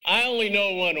I only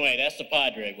know one way. That's the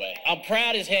Padre way. I'm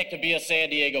proud as heck to be a San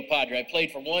Diego Padre. I played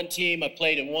for one team. I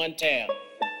played in one town.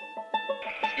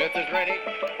 Smith is ready.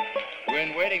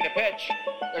 Wynn waiting to pitch.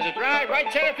 There's a drive,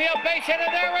 right center field, base hit,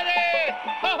 and there it is!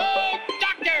 Ho-ho,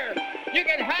 doctor! You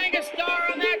can hang a star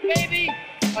on that, baby!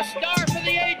 A star for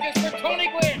the ages for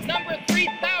Tony Gwynn, number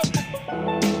 3,000!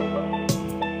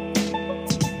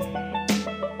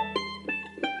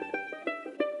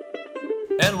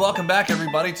 And welcome back,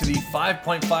 everybody, to the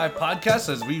 5.5 podcast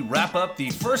as we wrap up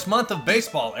the first month of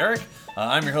baseball. Eric,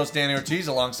 I'm your host, Danny Ortiz,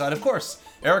 alongside, of course,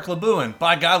 Eric LeBouin.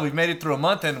 By God, we've made it through a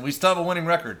month, and we still have a winning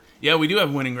record. Yeah, we do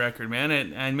have a winning record, man.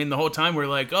 And I mean, the whole time we're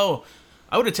like, oh,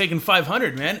 I would have taken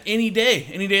 500, man, any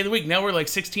day of the week. Now we're like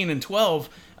 16-12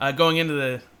 going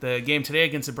into the game today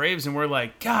against the Braves, and we're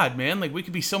like, God, man, like we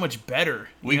could be so much better.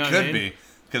 We could be.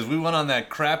 Because we went on that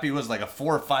crappy, was like a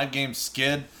 4 or 5 game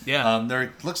skid. Yeah.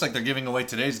 Looks like they're giving away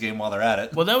today's game while they're at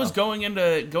it. Well, that was going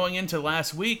into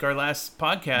last week, our last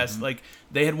podcast. Mm-hmm. Like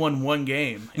they had won one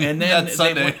game, and then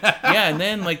Sunday. and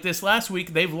then like this last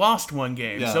week they've lost one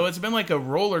game. Yeah. So it's been like a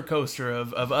roller coaster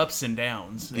of ups and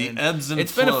downs. The ebbs and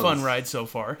it's flows. been a fun ride so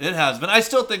far. It has been. I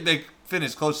still think they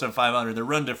finished closer to 500. Their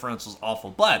run differential is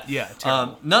awful, but yeah,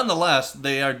 terrible. Nonetheless,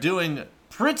 they are doing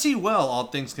pretty well, all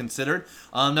things considered.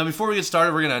 Now, before we get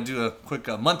started, we're going to do a quick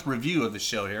month review of the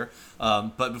show here.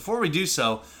 But before we do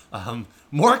so,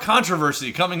 more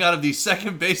controversy coming out of the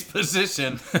second base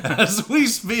position as we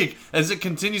speak, as it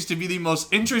continues to be the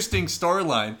most interesting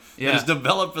storyline that has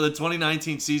developed for the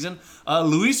 2019 season.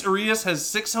 Luis Urias has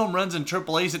 6 home runs in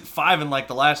AAA. He's at 5 in like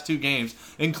the last 2 games,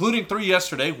 including 3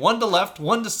 yesterday, 1 to left,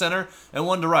 1 to center, and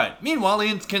 1 to right. Meanwhile,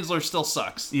 Ian Kinsler still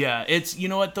sucks. Yeah, it's, you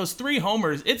know what, those 3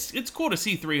 homers, it's cool to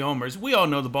see 3 homers. We all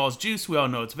know the ball's juice. We all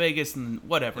know it's Vegas and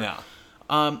whatever.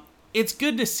 Yeah. It's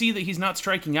good to see that he's not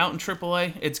striking out in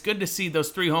AAA. It's good to see those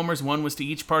 3 homers. 1 was to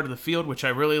each part of the field, which I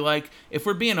really like. If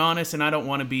we're being honest, and I don't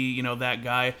want to be, that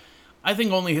guy, I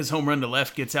think only his home run to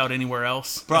left gets out anywhere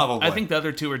else. Probably. I think the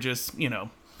other 2 are just,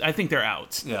 I think they're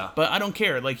out. Yeah. But I don't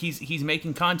care. Like, he's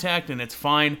making contact, and it's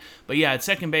fine. But, yeah, at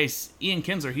second base, Ian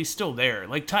Kinsler, he's still there.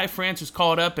 Like, Ty France was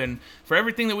called up, and for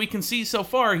everything that we can see so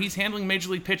far, he's handling Major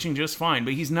League pitching just fine.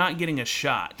 But he's not getting a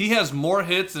shot. He has more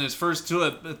hits in his first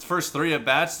 3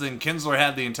 at-bats than Kinsler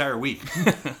had the entire week.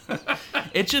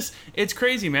 It's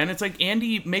crazy, man. It's like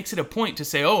Andy makes it a point to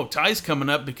say, oh, Ty's coming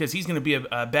up because he's going to be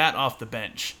a bat off the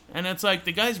bench. And it's like,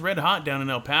 the guy's red hot down in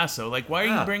El Paso. Like, why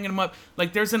are you bringing him up?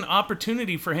 Like, there's an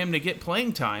opportunity for him to get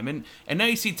playing time. And now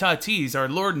you see Tatis, our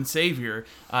Lord and Savior,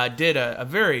 did a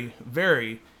very,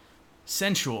 very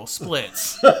sensual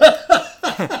splits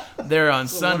there on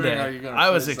Sunday. I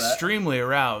was extremely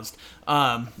aroused.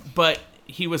 But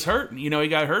he was hurt. He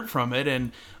got hurt from it.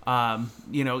 And,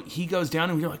 he goes down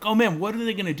and you're like, oh, man, what are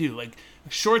they going to do? Like,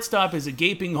 shortstop is a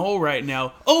gaping hole right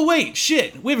now. Oh, wait,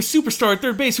 shit. We have a superstar at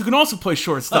third base who can also play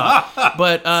shortstop.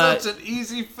 But such an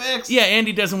easy fix. Yeah,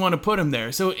 Andy doesn't want to put him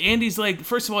there. So Andy's like,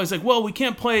 first of all, he's like, well, we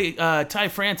can't play Ty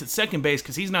France at second base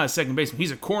because he's not a second baseman. He's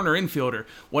a corner infielder.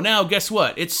 Well, now, guess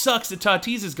what? It sucks that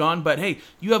Tatis is gone, but hey,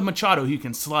 you have Machado who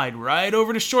can slide right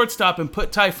over to shortstop and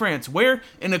put Ty France where?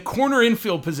 In a corner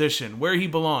infield position where he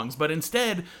belongs. But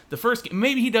instead, the first game,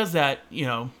 maybe he does that,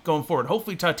 going forward.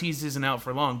 Hopefully Tatis isn't out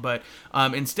for long, but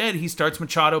instead, he starts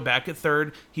Machado back at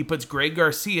third. He puts Greg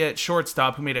Garcia at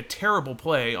shortstop, who made a terrible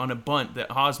play on a bunt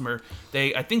that Hosmer,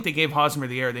 I think they gave Hosmer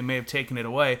the error. They may have taken it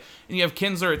away. And you have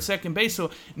Kinsler at second base.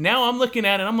 So now I'm looking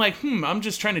at it, I'm like, I'm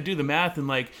just trying to do the math. And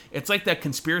like, it's like that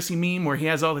conspiracy meme where he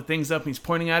has all the things up and he's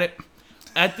pointing at it.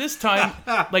 At this time,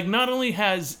 like, not only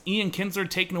has Ian Kinsler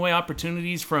taken away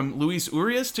opportunities from Luis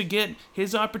Urias to get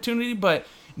his opportunity, but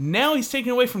now he's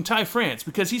taking away from Ty France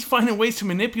because he's finding ways to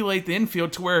manipulate the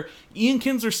infield to where Ian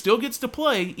Kinsler still gets to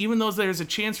play, even though there's a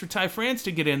chance for Ty France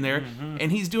to get in there,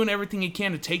 and he's doing everything he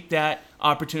can to take that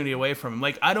opportunity away from him.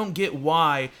 Like, I don't get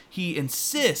why he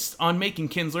insists on making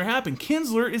Kinsler happen.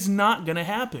 Kinsler is not going to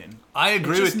happen. I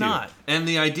agree with you. Not. And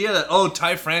the idea that,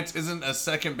 Ty France isn't a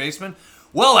second baseman,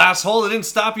 well, asshole, it didn't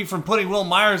stop you from putting Will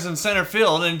Myers in center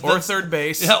field. Or third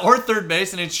base. Yeah, or third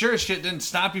base. And it sure as shit didn't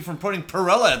stop you from putting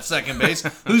Perella at second base,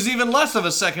 who's even less of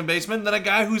a second baseman than a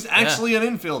guy who's actually an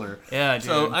infielder. Yeah, dude.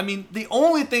 So, I mean, the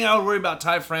only thing I would worry about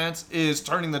Ty France is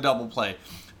turning the double play.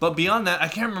 But beyond that, I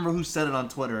can't remember who said it on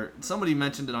Twitter. Somebody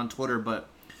mentioned it on Twitter, but...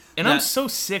 And I'm so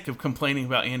sick of complaining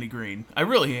about Andy Green. I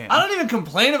really am. I don't even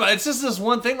complain about it. It's just this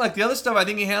one thing. Like, the other stuff I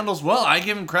think he handles well. I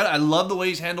give him credit. I love the way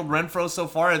he's handled Renfroe so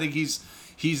far. I think he's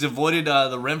avoided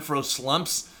the Renfroe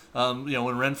slumps. When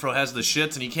Renfroe has the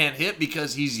shits and he can't hit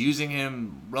because he's using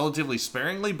him relatively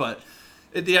sparingly. But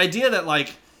the idea that,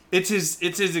 like, it's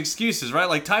his excuses, right?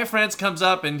 Like Ty France comes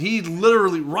up and he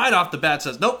literally right off the bat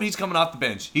says, "Nope, he's coming off the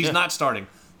bench. He's not starting."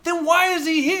 Then why is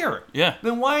he here? Yeah.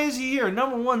 Then why is he here?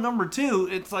 Number one, number two,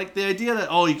 it's like the idea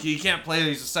that he can't play.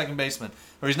 He's a second baseman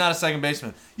or he's not a second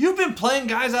baseman. You've been playing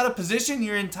guys out of position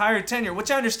your entire tenure,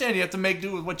 which I understand you have to make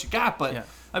do with what you got, but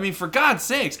I mean, for God's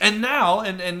sakes. And now,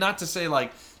 and not to say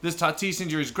like this Tatis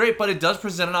injury is great, but it does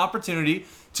present an opportunity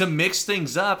to mix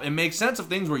things up and make sense of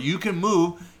things where you can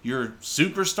move your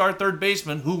superstar third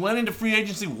baseman who went into free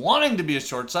agency wanting to be a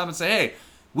shortstop and say, hey,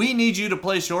 we need you to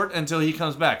play short until he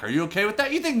comes back. Are you okay with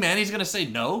that? You think Manny's going to say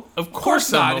no? Of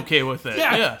course not. I'm okay with it.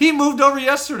 Yeah. He moved over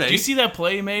yesterday. Did you see that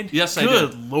play he made? Yes, I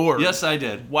did. Good Lord. Yes, I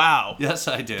did. Wow. Yes,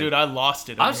 I did. Dude, I lost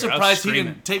it. I'm surprised he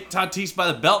didn't take Tatis by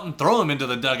the belt and throw him into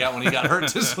the dugout when he got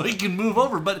hurt just so he can move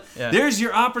over. But there's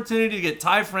your opportunity to get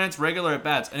Ty France regular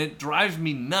at-bats, and it drives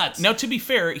me nuts. Now, to be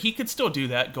fair, he could still do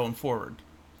that going forward.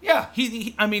 Yeah.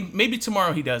 I mean, maybe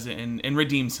tomorrow he does it and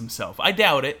redeems himself. I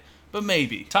doubt it. But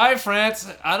maybe. Ty France,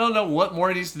 I don't know what more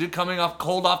he needs to do coming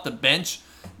cold off the bench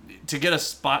to get a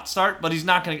spot start, but he's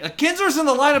not going to. Kinsler's in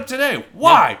the lineup today.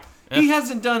 Why? Yeah. He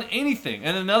hasn't done anything.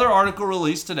 And another article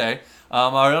released today,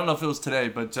 I don't know if it was today,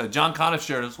 but John Conniff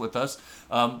shared this with us,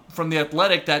 from The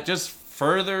Athletic that just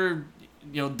further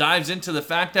dives into the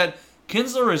fact that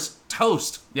Kinsler is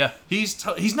toast. Yeah. He's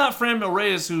not Franmil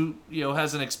Reyes, who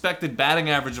has an expected batting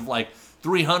average of like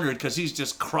 300 because he's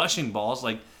just crushing balls.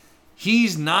 Like,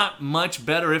 he's not much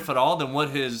better, if at all, than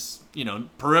what his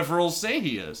peripherals say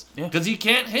he is. Because he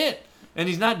can't hit, and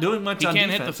he's not doing much on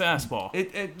defense. He can't hit the fastball.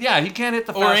 He can't hit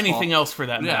the fastball. Or anything else for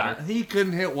that matter. He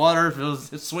couldn't hit water if it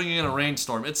was swinging in a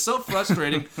rainstorm. It's so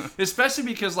frustrating, especially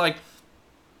because, like,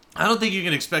 I don't think you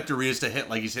can expect Urias to hit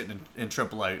like he's hitting in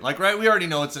AAA. Like, right, we already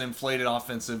know it's an inflated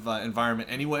offensive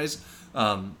environment anyways.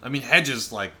 I mean,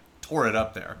 Hedges, like, tore it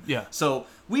up there. Yeah. So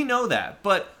we know that,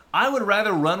 but I would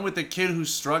rather run with a kid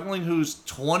who's struggling, who's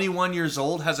 21 years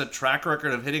old, has a track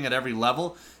record of hitting at every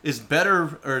level, is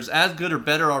better or is as good or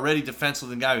better already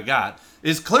defensively than the guy we got,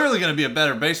 is clearly going to be a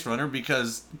better base runner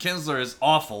because Kinsler is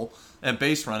awful at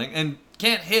base running and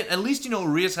can't hit. At least,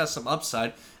 Urias has some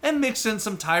upside, and mix in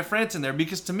some Ty France in there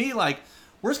because to me, like,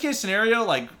 worst case scenario,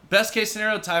 like, best case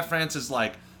scenario, Ty France is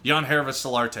like Jan Hervis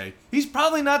Solarte. He's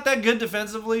probably not that good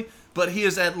defensively, but he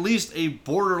is at least a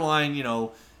borderline,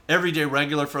 everyday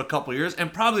regular for a couple years,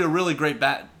 and probably a really great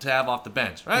bat to have off the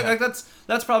bench, right? Yeah. Like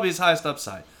that's probably his highest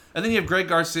upside. And then you have Greg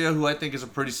Garcia, who I think is a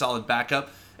pretty solid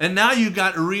backup. And now you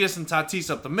got Urias and Tatis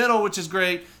up the middle, which is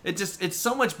great. It's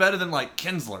so much better than like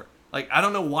Kinsler. Like, I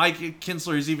don't know why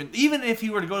Kinsler is even if he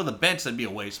were to go to the bench, that'd be a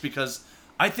waste, because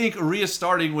I think Urias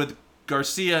starting with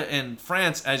Garcia and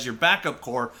France as your backup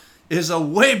core is a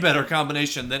way better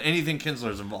combination than anything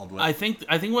Kinsler's involved with. I think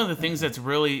one of the things that's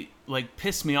really like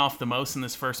pissed me off the most in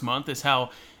this first month is how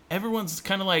everyone's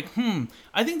kind of like,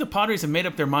 I think the Padres have made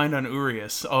up their mind on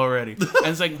Urias already. And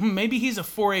it's like, maybe he's a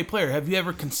 4A player. Have you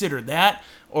ever considered that?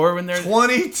 Or when they're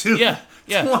 22. Yeah.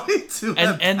 22.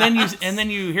 And then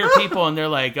you hear people and they're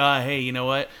like, hey, you know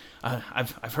what?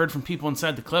 I've heard from people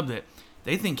inside the club that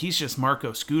they think he's just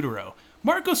Marco Scutaro.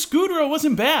 Marco Scutaro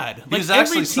wasn't bad. Like, He's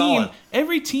actually solid.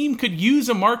 Every team could use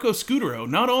a Marco Scutaro.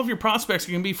 Not all of your prospects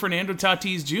are going to be Fernando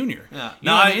Tatis Jr. Yeah. You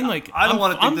know what I mean? Like, I don't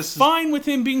want to think this is... I'm fine with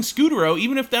him being Scutaro,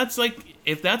 even if that's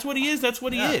what he is, that's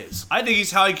what he is. I think he's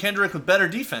Howie Kendrick with better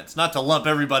defense. Not to lump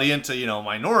everybody into,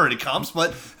 minority comps, but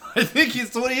I think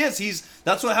he's what he is.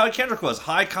 That's what Howie Kendrick was.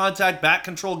 High contact, bat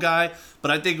control guy,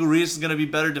 but I think Urias is going to be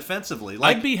better defensively.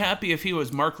 Like, I'd be happy if he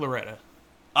was Mark Loretta.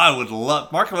 I would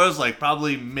love... Mark Loretta's like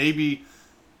probably maybe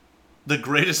the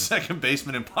greatest second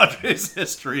baseman in Padres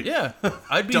history. Yeah.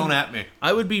 Don't at me.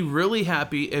 I would be really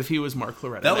happy if he was Mark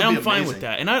Loretta. That would be I'm fine amazing. with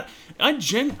that. And I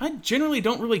generally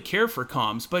don't really care for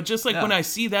comms, but just like when I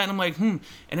see that and I'm like, and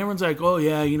everyone's like, oh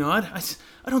yeah,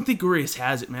 I don't think Urias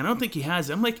has it, man. I don't think he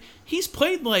has it. I'm like, he's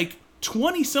played like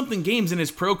 20-something games in his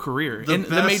pro career the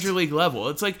major league level.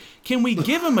 It's like, can we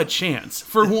give him a chance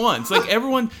for once? Like,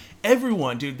 everyone,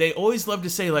 dude, they always love to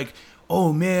say like,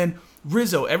 oh man,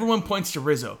 Rizzo. Everyone points to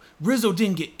Rizzo. Rizzo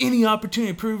didn't get any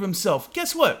opportunity to prove himself.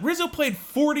 Guess what? Rizzo played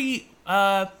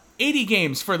 80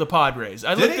 games for the Padres.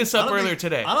 I looked this up earlier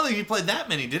today. I don't think he played that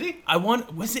many, did he?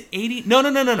 Was it 80? No.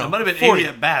 It might have been 40. 80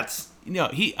 at bats. No,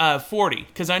 he 40,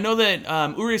 because I know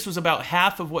that Urias was about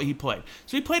half of what he played.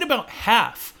 So he played about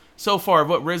half so far of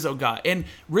what Rizzo got. And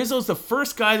Rizzo's the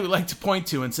first guy that we like to point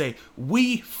to and say,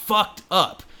 we fucked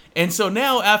up. And so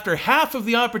now, after half of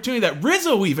the opportunity that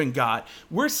Rizzo even got,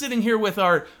 we're sitting here with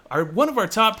our one of our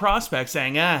top prospects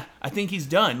saying, I think he's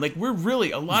done. Like,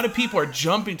 a lot of people are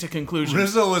jumping to conclusions.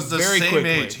 Rizzo was the very same quickly.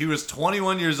 age. He was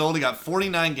 21 years old. He got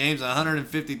 49 games and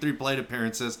 153 plate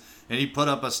appearances, and he put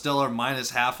up a stellar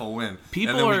minus half a win. And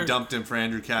then we dumped him for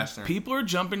Andrew Cashner. People are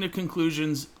jumping to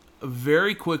conclusions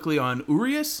very quickly on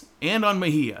Urias and on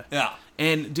Mejia. Yeah.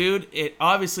 And, dude, it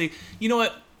obviously, you know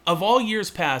what? Of all years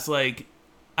past, like,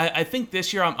 I think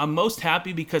this year I'm most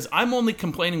happy because I'm only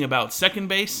complaining about second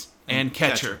base and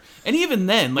catcher. And even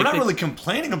then, like, we're not really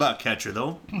complaining about catcher,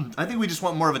 though. I think we just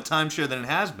want more of a timeshare than it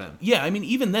has been. Yeah, I mean,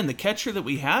 even then, the catcher that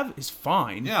we have is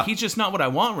fine. Yeah. He's just not what I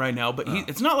want right now, but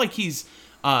it's not like he's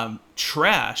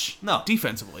trash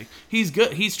defensively. He's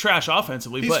good. He's trash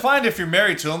offensively. He's fine if you're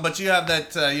married to him, but you have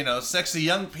that, sexy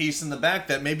young piece in the back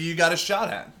that maybe you got a shot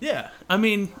at. Yeah. I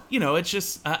mean, it's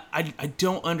just, I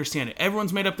don't understand it.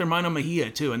 Everyone's made up their mind on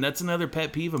Mejia, too, and that's another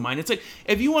pet peeve of mine. It's like,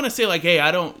 if you want to say, like, hey,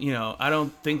 I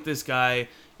don't think this guy,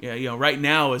 right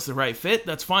now is the right fit,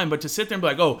 that's fine. But to sit there and be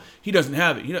like, oh, he doesn't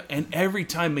have it, and every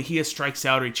time Mejia strikes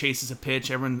out or he chases a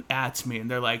pitch, everyone ats me, and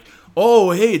they're like,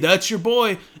 oh, hey, that's your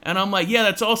boy. And I'm like, yeah,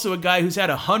 that's also a guy who's had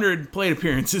 100 plate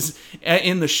appearances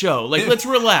in the show. Like, let's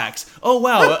relax. Oh,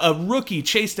 wow, a rookie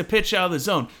chased a pitch out of the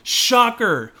zone.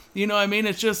 Shocker. You know what I mean?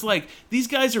 It's just like, these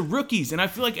guys are rookies, and I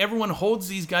feel like everyone holds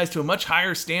these guys to a much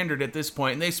higher standard at this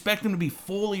point, and they expect them to be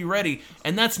fully ready,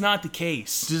 and that's not the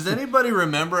case. Does anybody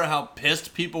remember how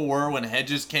pissed people were when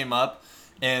Hedges came up?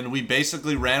 And we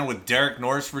basically ran with Derek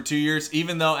Norris for 2 years,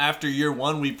 even though after year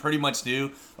one, we pretty much knew,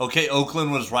 okay,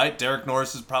 Oakland was right. Derek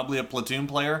Norris is probably a platoon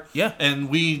player. Yeah. And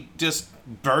we just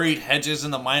buried Hedges in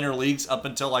the minor leagues up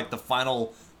until like the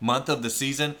final month of the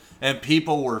season. And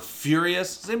people were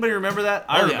furious. Does anybody remember that?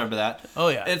 I remember that. Oh,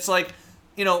 yeah. It's like,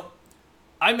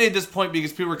 I made this point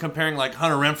because people were comparing like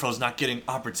Hunter Renfroe's not getting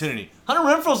opportunity. Hunter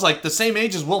Renfroe's like the same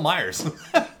age as Will Myers.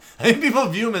 I think people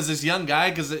view him as this young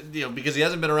guy because he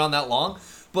hasn't been around that long.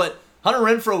 But Hunter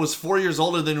Renfroe was 4 years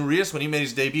older than Urias when he made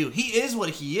his debut. He is what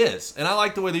he is, and I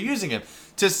like the way they're using him.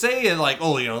 To say like,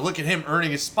 oh, look at him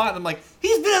earning his spot. I'm like,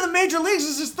 he's been in the major leagues.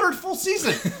 This is his third full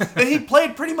season, and he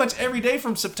played pretty much every day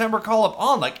from September call up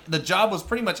on. Like the job was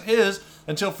pretty much his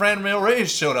until Franmil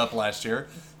Reyes showed up last year.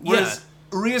 Whereas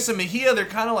Urias and Mejia, they're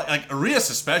kind of like Urias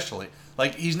especially.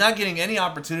 Like he's not getting any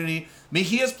opportunity.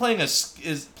 Mejia's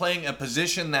playing a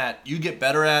position that you get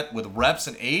better at with reps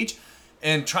and age,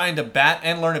 and trying to bat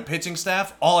and learn a pitching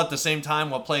staff all at the same time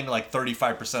while playing like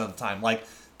 35% of the time. Like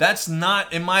that's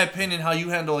not, in my opinion, how you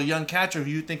handle a young catcher who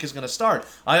you think is going to start.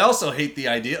 I also hate the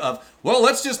idea of, well,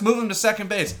 let's just move him to second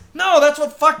base. No, that's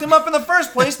what fucked him up in the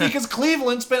first place because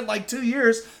Cleveland spent like 2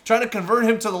 years trying to convert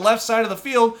him to the left side of the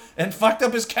field and fucked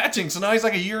up his catching. So now he's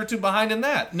like a year or two behind in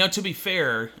that. Now, to be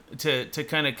fair, to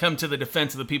kind of come to the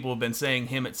defense of the people who have been saying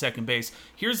him at second base,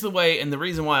 here's the way, and the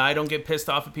reason why I don't get pissed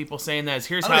off at people saying that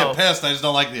is I don't get pissed, I just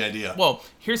don't like the idea. Well,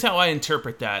 here's how I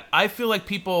interpret that. I feel like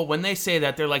people, when they say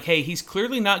that, they're like, hey, he's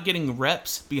clearly not getting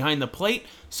reps behind the plate,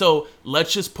 so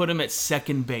let's just put him at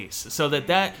second base. So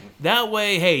that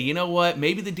way, hey, you know what?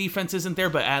 Maybe the defense isn't there,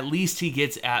 but at least he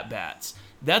gets at-bats.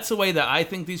 That's the way that I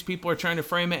think these people are trying to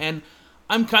frame it, and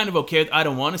I'm kind of okay with it. I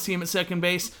don't want to see him at second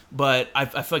base, but I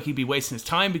feel like he'd be wasting his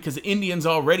time because the Indians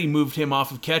already moved him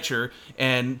off of catcher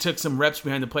and took some reps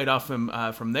behind the plate off him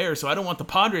from there. So I don't want the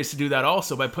Padres to do that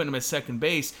also by putting him at second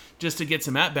base just to get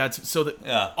some at-bats so that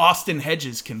Austin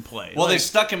Hedges can play. Well, they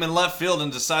stuck him in left field and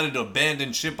decided to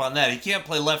abandon ship on that. He can't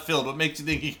play left field. What makes you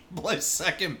think he can play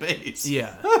second base?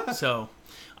 Yeah, so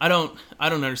I don't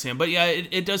understand, but yeah,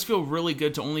 it does feel really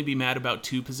good to only be mad about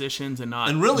two positions and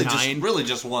not really 9.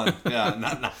 just one. Yeah,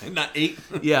 not 8.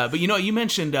 Yeah, but you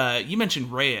mentioned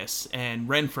Reyes and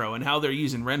Renfroe and how they're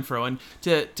using Renfroe, and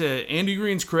to Andy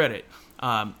Green's credit,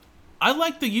 I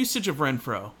like the usage of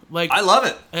Renfroe. Like I love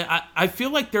it. I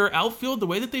feel like their outfield, the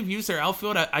way that they've used their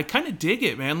outfield, I kind of dig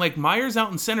it, man. Like Myers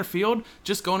out in center field,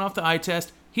 just going off the eye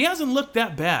test, he hasn't looked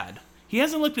that bad. He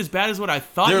hasn't looked as bad as what I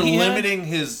thought They're he had. limiting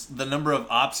the number of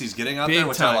ops he's getting out there,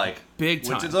 which time. I like. Big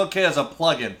time. Which is okay as a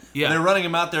plug-in. Yeah. When they're running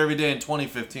him out there every day in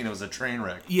 2015, it was a train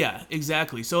wreck. Yeah,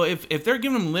 exactly. So if they're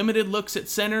giving him limited looks at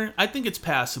center, I think it's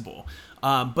passable.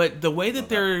 But the way that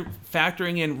they're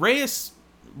factoring in Reyes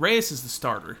is the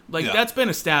starter. That's been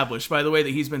established by the way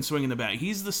that he's been swinging the bat.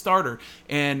 He's the starter.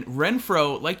 And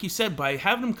Renfroe, like you said, by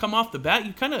having him come off the bat,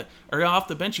 or off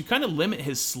the bench, you kind of limit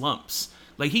his slumps.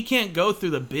 Like, he can't go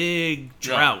through the big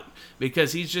drought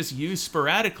because he's just used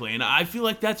sporadically. And I feel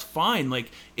like that's fine.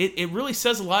 Like, it really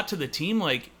says a lot to the team.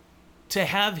 Like, to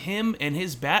have him and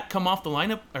his bat come off the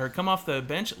lineup or come off the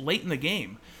bench late in the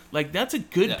game. Like, that's a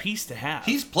good piece to have.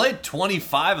 He's played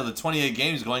 25 of the 28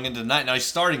 games going into tonight. Now, he's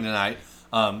starting tonight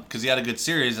because he had a good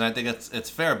series, and I think it's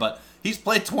fair. But he's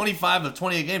played 25 of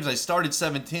 28 games. I started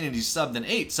 17, and he's subbed in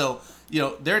 8. So,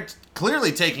 they're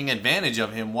clearly taking advantage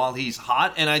of him while he's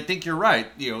hot. And I think you're right.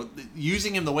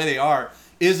 Using him the way they are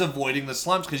is avoiding the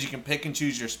slumps because you can pick and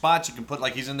choose your spots. You can put,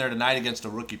 like he's in there tonight against a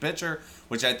rookie pitcher,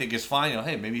 which I think is fine.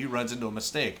 Hey, maybe he runs into a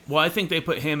mistake. Well, I think they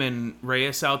put him and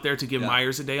Reyes out there to give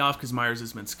Myers a day off because Myers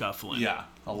has been scuffling. Yeah,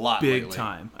 a lot Big lately.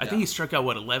 time. I think he struck out,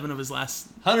 11 of his last...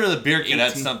 Hunter the Beer Kid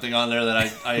had 18. something on there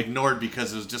that I ignored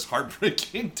because it was just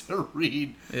heartbreaking to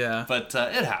read. Yeah. But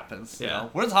it happens. Yeah.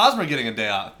 Where's Hosmer getting a day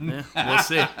off? Yeah, we'll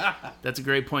see. That's a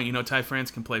great point. Ty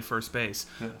France can play first base.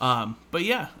 But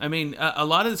yeah, I mean, a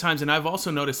lot of the times, and I've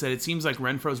also noticed that it seems like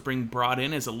Renfroe's being brought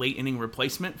in as a late inning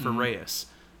replacement for Reyes,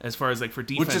 as far as like for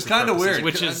defense. Which is kind of weird.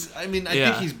 Which is, I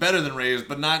think he's better than Reyes,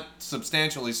 but not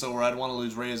substantially so where I'd want to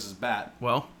lose Reyes' bat.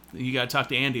 Well, you got to talk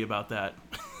to Andy about that.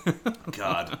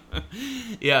 God.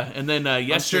 Yeah, and then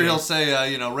yesterday... I'm sure he'll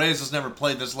say, Reyes has never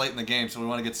played this late in the game, so we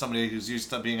want to get somebody who's used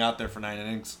to being out there for 9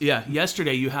 innings. Yeah,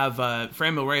 yesterday you have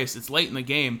Franmil Reyes. It's late in the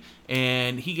game,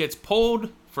 and he gets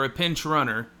pulled for a pinch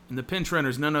runner, and the pinch runner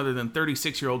is none other than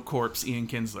 36-year-old corpse Ian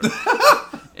Kinsler.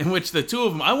 In which the two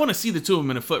of them... I want to see the two of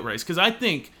them in a foot race, because I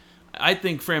think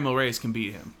Franmil Reyes can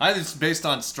beat him. I think it's based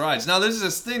on strides. Now, there's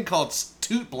this thing called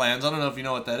toot blands. I don't know if you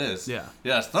know what that is. Yeah.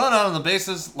 Yes, thrown out on the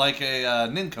bases like a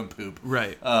nincompoop.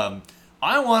 Right.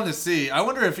 I want to see. I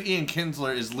wonder if Ian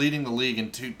Kinsler is leading the league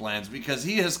in toot blands because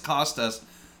he has cost us,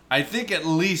 I think, at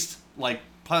least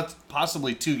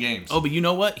possibly 2 games. Oh, but you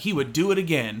know what? He would do it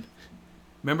again.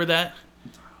 Remember that?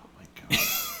 Oh my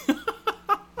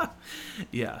God.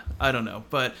 Yeah, I don't know,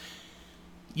 but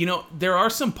there are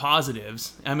some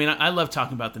positives. I mean, I love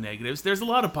talking about the negatives. There's a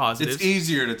lot of positives. It's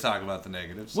easier to talk about the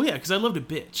negatives. Well, yeah, because I love to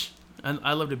bitch.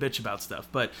 I love to bitch about stuff.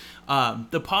 But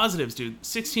the positives, dude,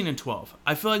 16-12.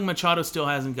 I feel like Machado still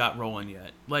hasn't got rolling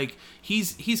yet. Like,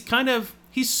 he's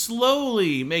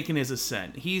slowly making his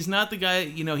ascent. He's not the guy,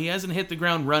 he hasn't hit the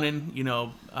ground running,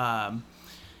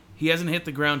 he hasn't hit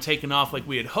the ground taking off like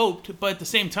we had hoped, but at the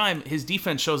same time, his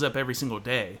defense shows up every single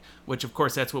day, which, of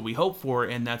course, that's what we hope for,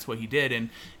 and that's what he did.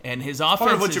 And his offense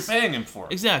part of what you're paying him for.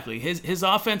 Exactly. His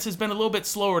offense has been a little bit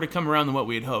slower to come around than what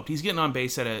we had hoped. He's getting on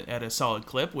base at a solid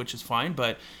clip, which is fine,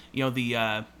 but,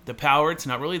 the power, it's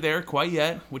not really there quite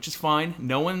yet, which is fine.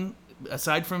 No one,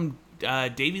 aside from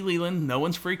Davey Leland, no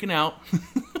one's freaking out.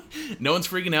 No one's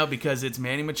freaking out because it's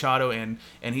Manny Machado, and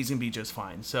he's going to be just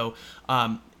fine. So,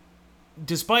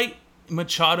 despite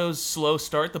Machado's slow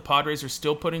start, the Padres are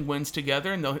still putting wins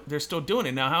together, and they're still doing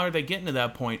it. Now, how are they getting to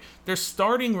that point? Their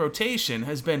starting rotation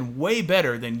has been way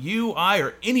better than you, I,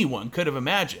 or anyone could have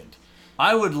imagined.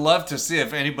 I would love to see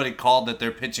if anybody called that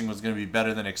their pitching was going to be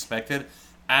better than expected,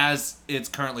 as it's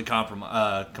currently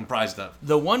comprised of.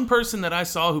 The one person that I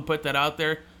saw who put that out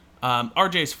there,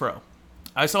 RJ Sproul.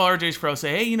 I saw RJ Sproul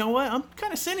say, hey, you know what? I'm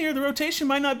kind of sitting here. The rotation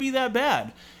might not be that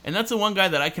bad. And that's the one guy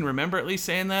that I can remember at least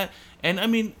saying that. And, I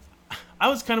mean, I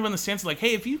was kind of on the stance of like,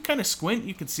 hey, if you kind of squint,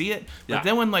 you could see it. But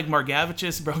then when,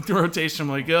 Margevicius broke the rotation, I'm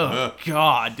like, oh,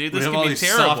 God, dude, this is going to be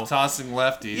terrible. Soft-tossing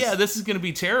lefties. Yeah, this is going to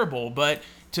be terrible. But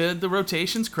to the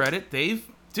rotation's credit, they've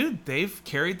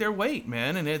carried their weight,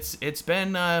 man. And it's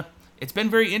been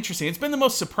very interesting. It's been the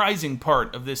most surprising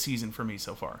part of this season for me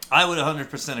so far. I would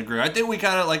 100% agree. I think we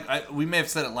kind of, we may have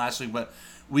said it last week, but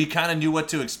we kind of knew what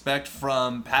to expect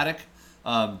from Paddock.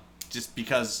 Just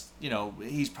because,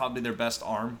 he's probably their best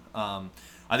arm.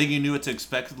 I think you knew what to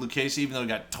expect with Lucchesi, even though he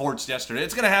got torched yesterday.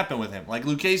 It's going to happen with him. Like,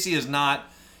 Lucchesi is not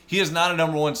a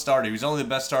number 1 starter. He's only the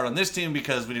best starter on this team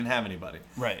because we didn't have anybody.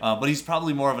 Right. But he's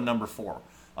probably more of a number 4.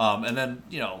 And then,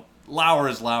 Lauer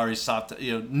is Lauer. He's soft.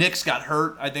 Nick's got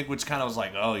hurt, I think, which kind of was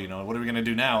like, oh, what are we going to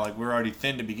do now? Like, we're already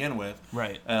thin to begin with.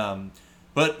 Right.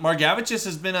 But Margevicius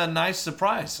has been a nice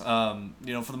surprise. For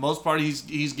the most part,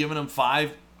 he's given him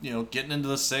 5, getting into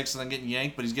the 6th and then getting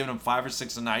yanked, but he's giving him 5 or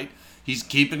 6 a night. He's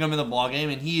keeping him in the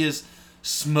ballgame, and he is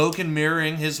smoke and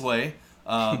mirroring his way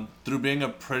through being a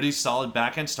pretty solid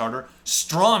back-end starter.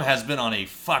 Strom has been on a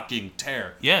fucking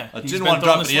tear. Yeah. I didn't want to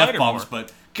drop any F-bombs,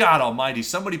 but God almighty,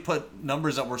 somebody put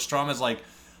numbers up where Strom has,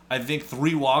 I think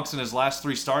 3 walks in his last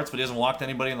 3 starts, but he hasn't walked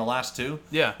anybody in the last 2.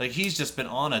 Yeah. He's just been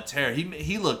on a tear.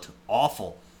 He looked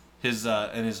awful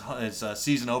in his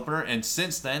season opener, and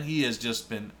since then he has just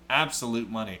been absolute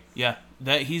money. Yeah,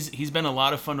 that he's been a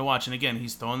lot of fun to watch, and again,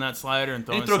 he's throwing that slider and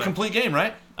throwing. He threw a complete game,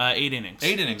 right? 8 innings.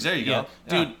 8 innings. There you go,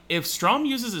 dude. If Strom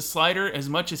uses his slider as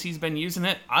much as he's been using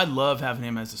it, I love having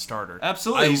him as a starter.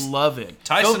 Absolutely, I love it.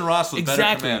 Tyson Ross with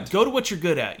better command. Go to what you're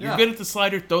good at. You're good at the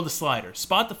slider. Throw the slider.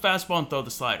 Spot the fastball and throw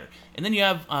the slider. And then you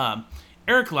have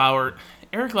Eric Lauer.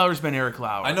 Eric Lauer's been Eric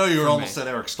Lauer. I know you were almost at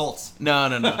Eric Stoltz. No.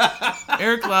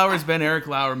 Eric Lauer's been Eric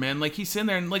Lauer, man. Like, he's sitting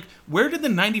there and, like, where did the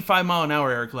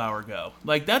 95-mile-an-hour Eric Lauer go?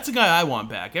 Like, that's a guy I want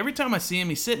back. Every time I see him,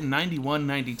 he's sitting 91,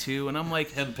 92, and I'm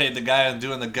like... Haven't paid the guy on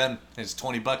doing the gun his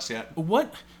 $20 yet.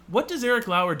 What does Eric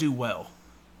Lauer do well?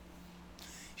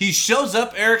 He shows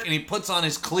up, Eric, and he puts on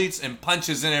his cleats and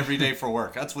punches in every day for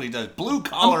work. That's what he does.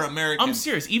 Blue-collar American. I'm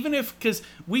serious. Even if, because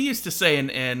we used to say,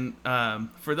 and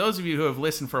for those of you who have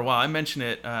listened for a while, I mentioned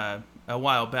it a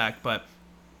while back, but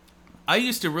I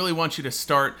used to really want you to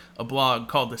start a blog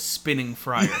called The Spinning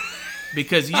Friar.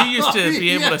 Because you used to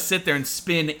be able to sit there and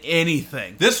spin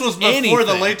anything. This was before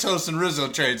the Latos and Rizzo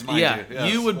trades, mind you.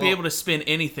 Yes. You would be able to spin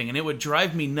anything, and it would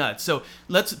drive me nuts. So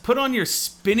let's put on your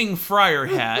Spinning Friar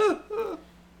hat.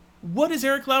 What is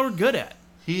Eric Lauer good at?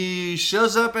 He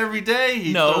shows up every day.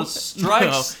 He throws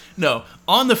strikes. No.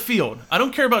 On the field. I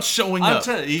don't care about showing up.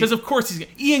 Because of course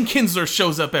Ian Kinsler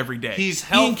shows up every day. He's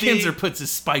healthy. Ian Kinsler puts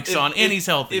his spikes on, and he's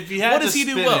healthy. What does he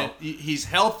do well? He's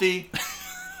healthy.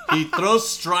 He throws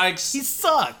strikes. He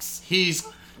sucks.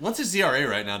 What's his ERA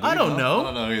right now? I don't know. I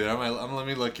don't know either. Let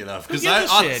me look it up. Who gives a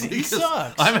shit? He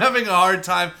sucks. I'm having a hard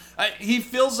time.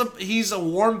 He's a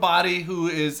warm body who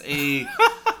is a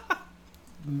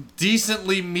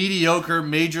decently mediocre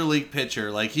major league pitcher.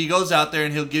 Like, he goes out there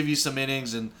and he'll give you some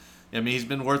innings, and I mean, he's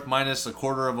been worth minus a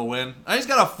quarter of a win. He's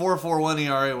got a 4.41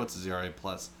 ERA. What's his ERA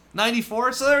plus?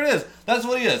 94. So there it is. That's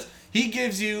what he is. He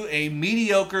gives you a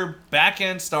mediocre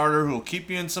back-end starter who will keep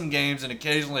you in some games and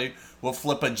occasionally will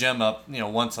flip a gem up,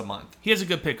 once a month. He has a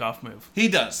good pickoff move. He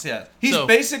does, yeah. He's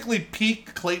basically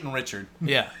peak Clayton Richard.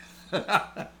 Yeah.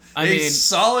 I mean,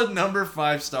 solid number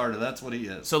 5 starter. That's what he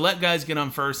is. So let guys get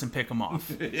on first and pick him off.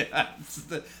 Yeah.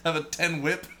 Have a 10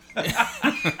 whip.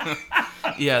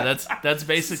 Yeah, that's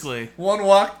basically 3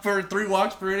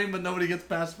 walks per inning, but nobody gets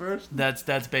past first.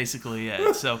 That's basically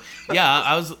it. So yeah,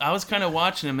 I was kind of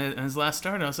watching him in his last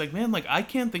start, and I was like, man, like, I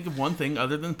can't think of one thing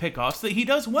other than pickoffs that he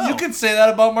does well. You could say that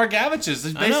about Margavich's.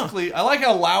 It's basically, I like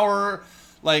how Lauer.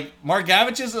 Like,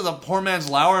 Margavich's is a poor man's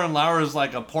Lauer, and Lauer is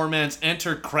like a poor man's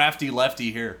enter crafty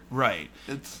lefty here. Right.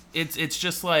 It's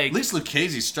just like... At least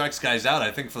Lucchesi strikes guys out, I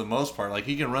think, for the most part. Like,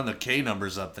 he can run the K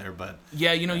numbers up there, but...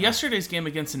 Yeah, yesterday's game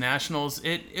against the Nationals,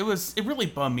 it really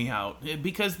bummed me out.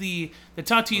 Because the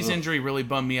Tatis injury really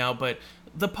bummed me out, but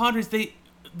the Padres,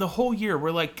 the whole year, we're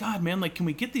like, God, man, like, can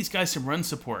we get these guys some run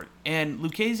support? And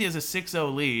Lucchesi has a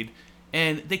 6-0 lead,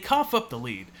 and they cough up the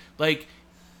lead. Like...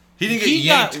 He didn't get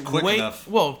yanked quick enough.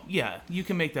 Well, yeah, you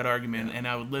can make that argument, and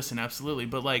I would listen, absolutely.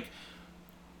 But, like,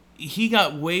 he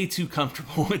got way too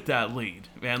comfortable with that lead,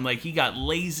 man. Like, he got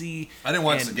lazy. I didn't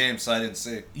watch the game, so I didn't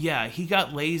see. Yeah, he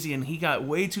got lazy, and he got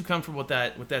way too comfortable with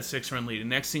that 6-run lead.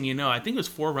 And next thing you know, I think it was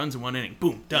 4 runs in 1 inning.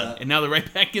 Boom, done. Yeah. And now they're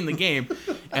right back in the game.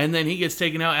 And then he gets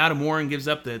taken out. Adam Warren gives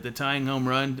up the tying home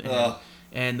run,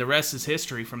 and the rest is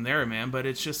history from there, man. But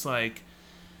it's just like,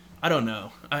 I don't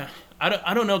know.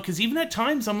 I don't know, because even at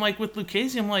times, I'm like, with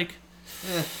Lucchesi, I'm like...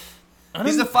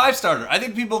 He's a 5 starter. I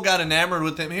think people got enamored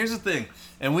with him. Here's the thing,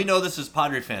 and we know this as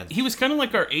Padre fans. He was kind of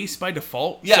like our ace by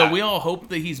default, yeah. So we all hope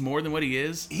that he's more than what he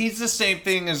is. He's the same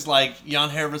thing as, like,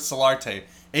 Yangervis Solarte,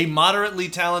 a moderately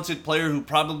talented player who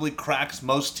probably cracks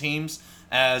most teams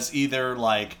as either,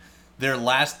 like, their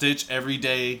last-ditch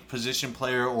everyday position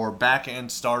player or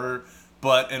back-end starter,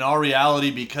 but in our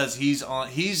reality, because he's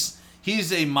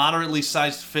a moderately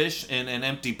sized fish in an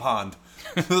empty pond.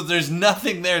 There's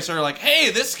nothing there, so we're like, hey,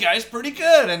 this guy's pretty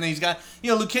good. And he's got,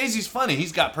 Lucchesi's funny.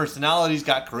 He's got personality. He's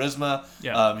got charisma.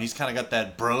 Yeah. He's kind of got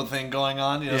that bro thing going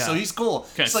on. So he's cool.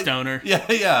 Kind of stoner.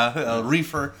 Yeah.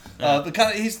 Reefer. Yeah. But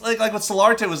kind of, he's like what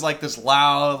Solarte was like, this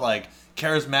loud, like,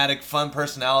 charismatic, fun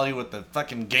personality with the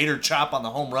fucking gator chop on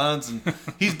the home runs, and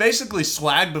he's basically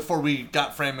swag before we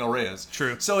got Franmil Reyes.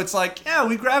 True. So it's like, yeah,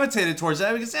 we gravitated towards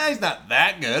that because he's not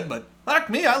that good, but fuck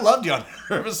me, I loved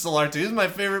Yangervis Solarte. He was my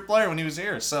favorite player when he was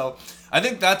here. So I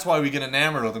think that's why we get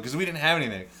enamored with him, because we didn't have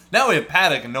anything. Now we have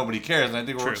Paddock and nobody cares, and I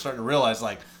think we're starting to realize,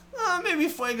 like, maybe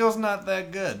Fuego's not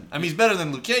that good. I mean, he's better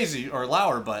than Lucchesi or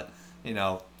Lauer, but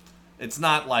it's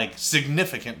not like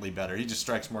significantly better. He just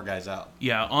strikes more guys out.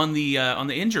 Yeah, on the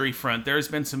injury front, there's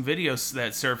been some videos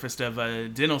that surfaced of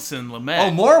Dinelson Lamet.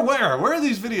 Oh, more? Where? Where are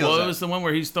these videos? Well, it at? was the one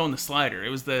where he's throwing the slider. It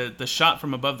was the shot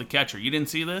from above the catcher. You didn't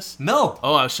see this? No.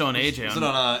 Oh, I was showing AJ. Is it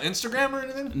on Instagram or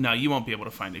anything? No, you won't be able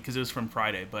to find it because it was from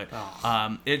Friday. But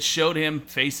it showed him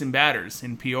facing batters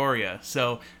in Peoria.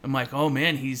 So I'm like, oh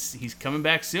man, he's coming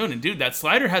back soon. And dude, that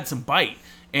slider had some bite.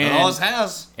 And, It always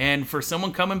has. And for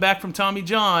someone coming back from Tommy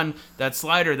John, that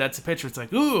slider, that's a pitcher. It's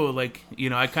like, ooh, like,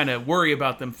 I kind of worry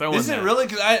about them throwing Is it that. really?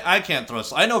 Because I can't throw.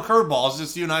 I know curveballs.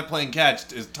 Just you and I playing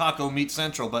catch is taco meat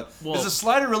central. But is a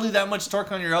slider really that much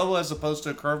torque on your elbow as opposed to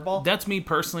a curveball? That's me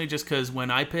personally, just because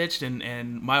when I pitched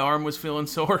and my arm was feeling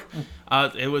sore,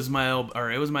 it was my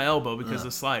elbow because of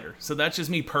the slider. So that's just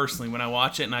me personally. When I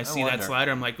watch it and I see that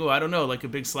slider, I'm like, oh, I don't know, like a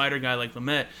big slider guy like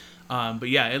Lamet. But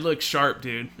yeah, it looks sharp,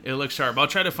 dude. It looks sharp. I'll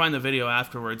try to find the video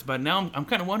afterwards. But now I'm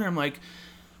kind of wondering, I'm like,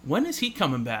 when is he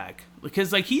coming back?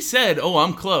 Because like he said, oh,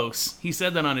 I'm close. He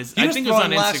said that on his. I think it was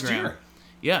on last Instagram. Year.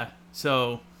 Yeah.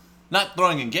 So. Not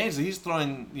throwing in games. He's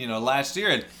throwing, last year.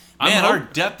 And man, our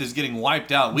depth is getting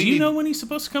wiped out. Do you know when he's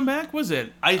supposed to come back? Was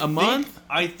it a month?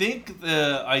 I think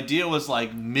the idea was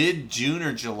like mid-June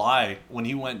or July when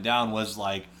he went down was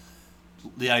like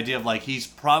the idea of like he's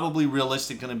probably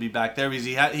realistic going to be back there because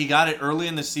he got it early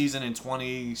in the season in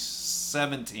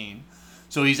 2017.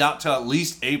 So he's out till at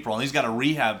least April and he's got a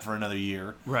rehab for another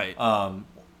year. Right.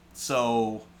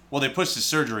 They pushed his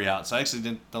surgery out. So I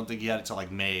actually don't think he had it till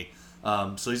like May.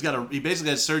 So he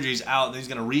basically has surgeries out and he's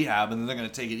going to rehab and then they're going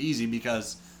to take it easy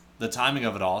because the timing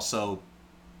of it all. So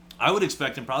I would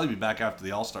expect him probably to be back after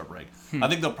the All-Star break. I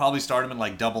think they'll probably start him in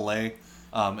like Double-A.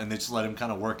 And they just let him kind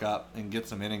of work up and get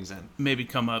some innings in. Maybe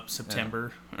come up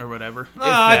September or whatever.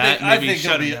 I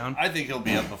think he'll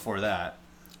be up before that.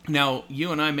 Now,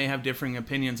 you and I may have differing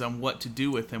opinions on what to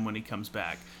do with him when he comes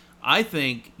back. I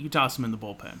think you toss him in the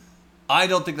bullpen. I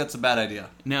don't think that's a bad idea.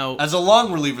 Now, as a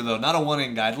long reliever, though, not a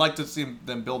one-inning guy, I'd like to see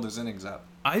them build his innings up.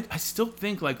 I still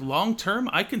think, like, long-term,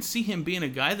 I can see him being a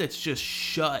guy that's just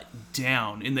shut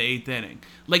down in the 8th inning.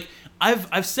 Like,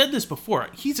 I've said this before.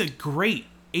 He's a great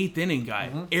 8th inning guy.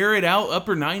 Mm-hmm. Air it out,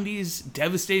 upper 90s,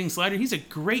 devastating slider. He's a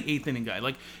great 8th inning guy.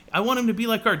 Like, I want him to be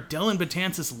like our Dylan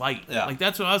Betances light. Yeah. Like,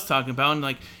 that's what I was talking about. And,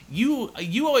 like, you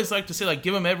always like to say, like,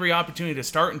 give them every opportunity to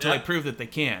start until they prove that they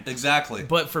can. Exactly.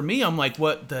 But for me, I'm like,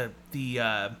 what the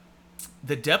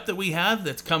depth that we have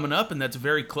that's coming up and that's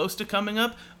very close to coming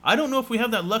up, I don't know if we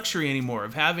have that luxury anymore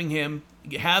of having him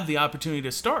have the opportunity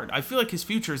to start. I feel like his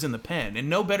future is in the pen, and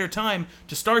no better time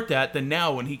to start that than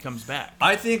now when he comes back.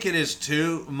 I think it is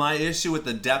too. My issue with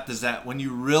the depth is that when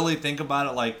you really think about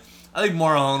it, like, I think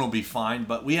Morejon will be fine,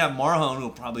 but we have Morejon who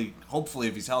will probably, hopefully,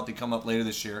 if he's healthy, come up later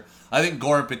this year. I think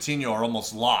Gore and Patino are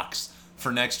almost locks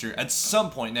for next year, at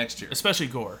some point next year. Especially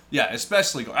Gore. Yeah,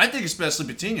 especially Gore. I think especially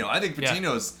Patino. I think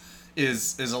Patino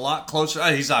is a lot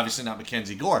closer. He's obviously not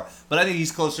Mackenzie Gore, but I think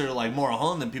he's closer to like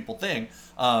Morejon than people think.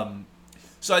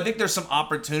 So I think there's some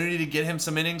opportunity to get him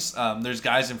some innings. There's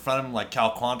guys in front of him like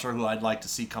Cal Quantrill who I'd like to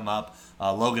see come up.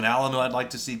 Logan Allen who I'd like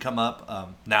to see come up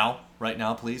right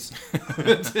now, please,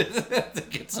 to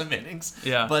get some innings.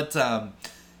 Yeah. But I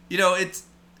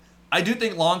do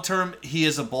think long term he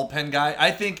is a bullpen guy. I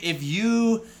think if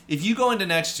you go into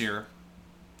next year.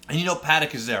 And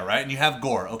Paddock is there, right? And you have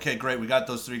Gore. Okay, great. We got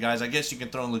those three guys. I guess you can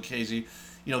throw in Lucchesi.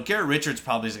 Garrett Richards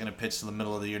probably isn't going to pitch to the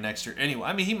middle of the year next year anyway.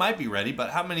 I mean, he might be ready,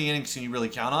 but how many innings can you really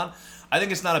count on? I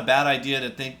think it's not a bad idea to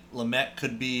think Lamet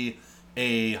could be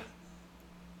a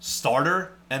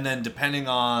starter. And then depending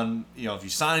on, if you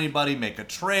sign anybody, make a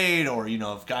trade, or,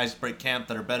 if guys break camp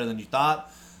that are better than you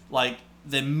thought,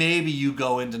 then maybe you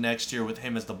go into next year with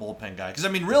him as the bullpen guy. Because, I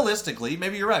mean, realistically,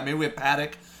 maybe you're right. Maybe we have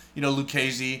Paddock,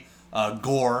 Lucchesi,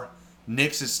 Gore.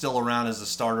 Nix is still around as a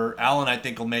starter. Allen, I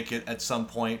think, will make it at some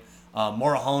point.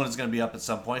 Morejon is going to be up at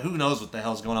some point. Who knows what the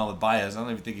hell's going on with Baez? I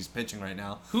don't even think he's pitching right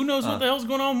now. Who knows what the hell's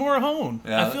going on with Morejon?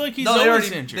 Yeah. I feel like he's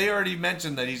always injured. They already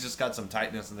mentioned that he's just got some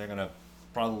tightness, and they're going to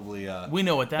probably we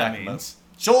know what that means.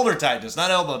 Shoulder tightness,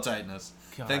 not elbow tightness.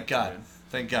 Thank God. Dude.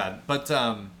 Thank God. But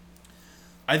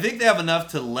I think they have enough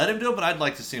to let him do it, but I'd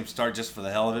like to see him start just for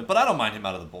the hell of it. But I don't mind him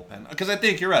out of the bullpen. Because I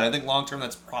think you're right. I think long-term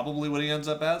that's probably what he ends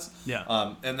up as.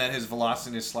 Yeah. And then his velocity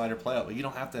and his slider play out. But you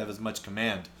don't have to have as much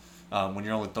command when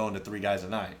you're only throwing to three guys a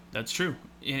night. That's true.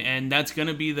 And that's going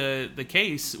to be the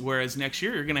case, whereas next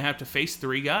year you're going to have to face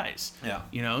three guys.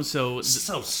 Yeah. So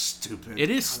stupid. It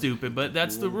is stupid, but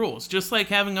that's the rules. Just like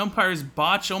having umpires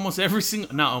botch not almost every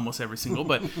single,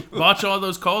 but botch all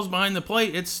those calls behind the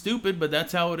plate. It's stupid, but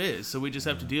that's how it is. So we just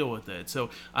have to deal with it. So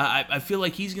I feel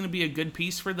like he's going to be a good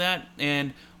piece for that.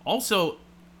 And also,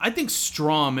 I think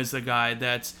Strom is the guy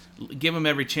that's give him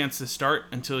every chance to start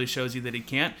until he shows you that he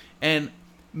can't. And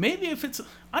maybe if it's,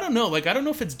 I don't know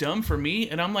if it's dumb for me.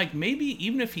 And I'm like, maybe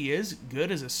even if he is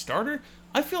good as a starter,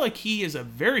 I feel like he is a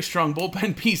very strong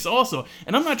bullpen piece also.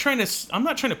 And I'm not trying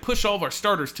to push all of our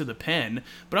starters to the pen,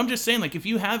 but I'm just saying, like, if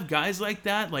you have guys like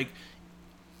that, like,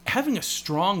 having a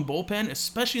strong bullpen,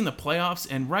 especially in the playoffs,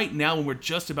 and right now when we're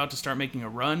just about to start making a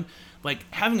run, like,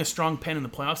 having a strong pen in the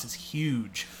playoffs is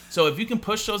huge. So if you can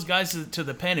push those guys to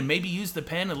the pen and maybe use the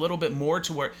pen a little bit more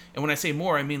to where, and when I say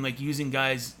more, I mean like using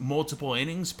guys multiple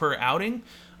innings per outing,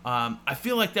 I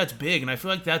feel like that's big, and I feel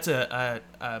like that's a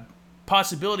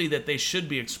possibility that they should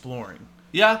be exploring.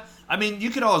 Yeah, I mean, you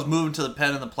could always move into the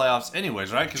pen in the playoffs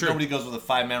anyways, right? Because True. nobody goes with a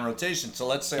 5-man rotation. So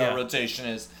let's say Yeah. our rotation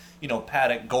is,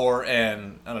 Paddock, Gore,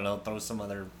 and, I don't know, throw some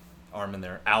other arm in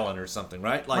there, Allen or something,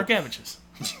 right? Like, Markavich's.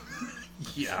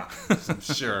 Yeah, I'm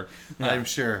sure. I'm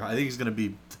sure. I think he's going to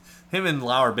be, him and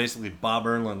Lauer basically Bob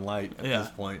Erlin light at this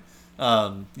point.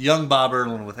 Young Bob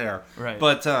Erlin with hair. Right.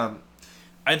 But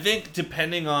I think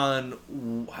depending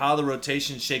on how the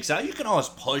rotation shakes out, you can always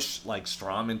push like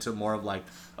Strom into more of like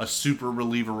a super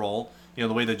reliever role.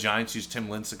 The way the Giants use Tim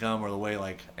Lincecum, or the way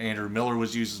like Andrew Miller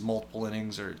was used as multiple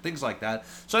innings, or things like that.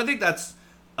 So I think that's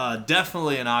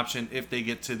definitely an option if they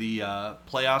get to the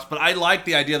playoffs. But I like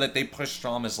the idea that they push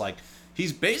Strom as like,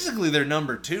 he's basically their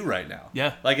number 2 right now.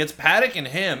 Yeah. Like, it's Paddock and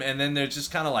him, and then they're just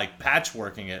kind of like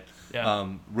patchworking it. Yeah.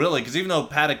 Really, because even though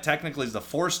Paddock technically is the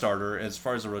 4 starter as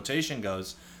far as the rotation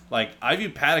goes, like, I view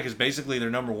Paddock as basically their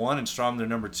number 1 and Strom their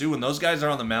number 2. When those guys are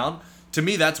on the mound, to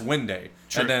me, that's win day.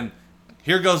 Sure. And then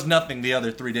here goes nothing the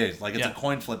other 3 days. Like, it's Yeah. a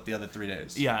coin flip the other 3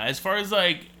 days. Yeah, as far as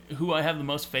like who I have the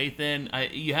most faith in,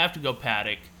 you have to go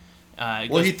Paddock.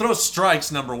 Well, he throws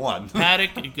strikes number 1.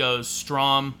 Paddock, it goes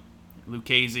Strom,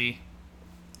 Lucchesi,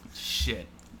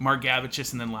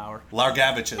 Markavich's, and then Lauer.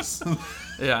 Largavichus.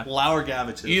 Yeah. Lauer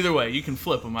Gavichus. Either way, you can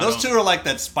flip them. Those two are like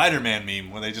that Spider-Man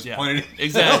meme where they just Yeah, pointed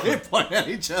exactly. they point at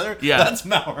each other. Yeah. That's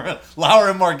Lauer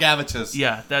and Margavichus.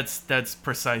 Yeah, that's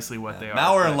precisely what they are.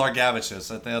 Mauer and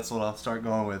Largavichus. I think that's what I'll start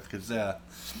going with, because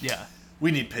Yeah. we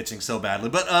need pitching so badly.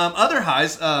 But other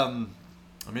highs, I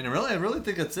really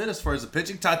think that's it as far as the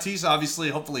pitching. Tatis, obviously,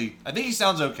 hopefully, I think he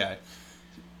sounds okay.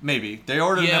 Maybe. They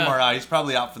ordered Yeah. an MRI. He's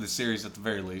probably out for the series at the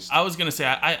very least. I was going to say,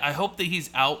 I hope that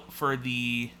he's out for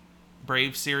the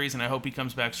Braves series, and I hope he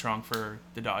comes back strong for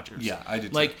the Dodgers. Yeah, I do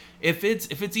too. Like, if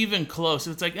it's even close,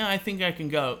 if it's like, I think I can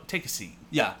go, take a seat.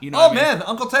 Yeah. You know what I mean? Man,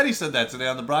 Uncle Teddy said that today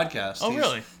on the broadcast.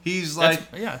 Really? He's like,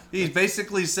 yeah. He's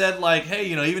basically said like, hey,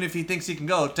 even if he thinks he can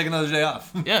go, take another day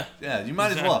off. Yeah. Yeah, you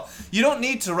might Exactly. as well. You don't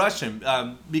need to rush him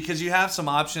because you have some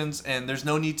options, and there's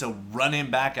no need to run him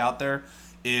back out there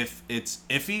if it's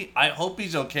iffy. I hope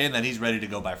he's okay and that he's ready to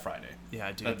go by Friday.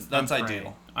 Yeah, dude. That's I'm ideal.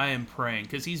 praying. I am praying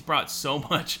because he's brought so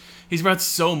much. He's brought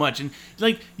so much, and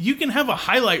like you can have a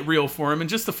highlight reel for him in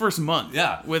just the first month.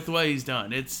 Yeah. with what he's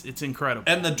done, it's incredible.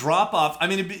 And the drop off,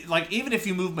 it'd be, like, even if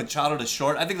you move Machado to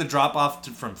short, I think the drop off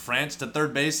from France to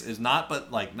third base is not.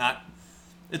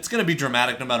 It's going to be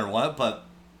dramatic no matter what. But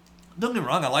don't get me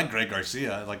wrong, I like Greg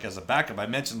Garcia like as a backup. I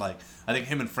mentioned I think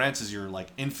him and France as your like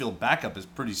infield backup is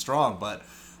pretty strong. But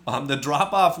the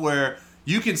drop off where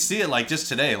you can see it like just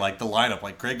today, like the lineup,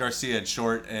 like Greg Garcia at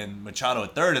short and Machado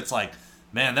at third. It's like,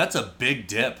 man, that's a big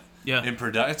dip. Yeah. In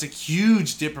production, it's a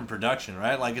huge dip in production,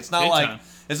 right? Like it's not Big like time.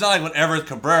 it's not like when Everett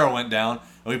Cabrera went down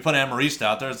and we put Amarista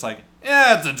out there. It's like,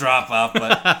 yeah, it's a drop off,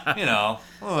 but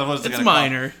what's it It's gonna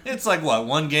minor. cost? It's like what,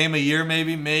 1 game a year,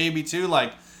 maybe 2.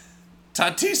 Like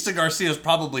Tatis to Garcia is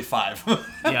probably 5.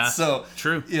 Yeah, so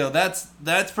true. That's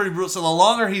pretty brutal. So the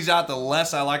longer he's out, the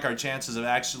less I like our chances of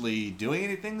actually doing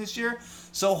anything this year.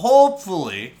 So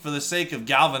hopefully, for the sake of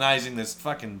galvanizing this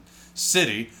fucking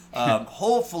city,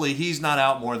 hopefully he's not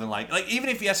out more than like even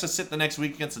if he has to sit the next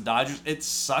week against the Dodgers, it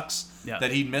sucks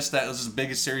that he missed that. This is the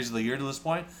biggest series of the year to this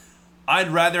point. I'd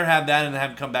rather have that and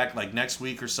have him come back like next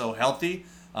week or so healthy.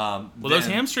 Those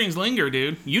hamstrings linger,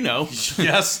 dude. Yes,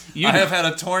 I have had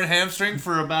a torn hamstring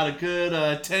for about a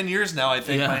good 10 years now. I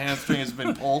think Yeah. my hamstring has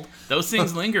been pulled. Those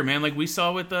things linger, man. Like we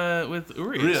saw with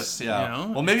Urias. Yes, yeah. You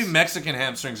know? Well, maybe Mexican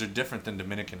hamstrings are different than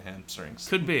Dominican hamstrings.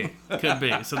 Could be.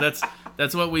 So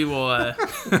that's what we will.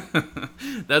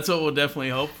 That's what we'll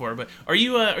definitely hope for. But are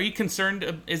you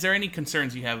concerned? Is there any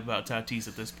concerns you have about Tatis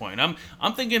at this point?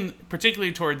 I'm thinking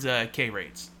particularly towards K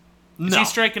rates. Is he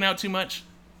striking out too much?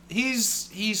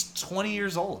 He's 20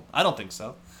 years old. I don't think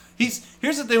so.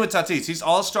 Here's the thing with Tatis. He's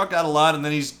all struck out a lot, and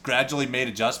then he's gradually made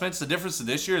adjustments. The difference to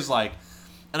this year is like,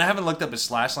 and I haven't looked up his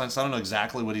slash line, so I don't know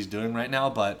exactly what he's doing right now,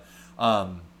 but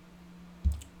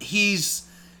he's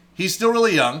still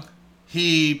really young.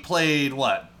 He played,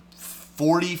 4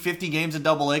 40, 50 games in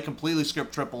AA, completely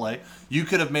skipped AAA. You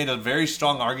could have made a very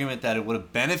strong argument that it would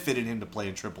have benefited him to play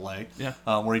in AAA,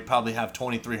 where he'd probably have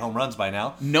 23 home runs by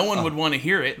now. No one would want to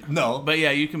hear it. No. But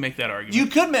yeah, you can make that argument. You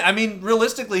could, I mean,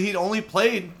 realistically, he'd only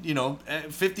played,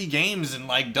 50 games in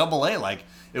like AA. Like,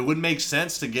 it would make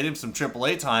sense to get him some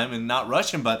AAA time and not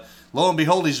rush him, but lo and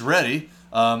behold, he's ready.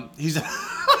 He's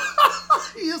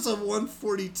he has a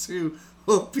 142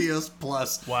 OPS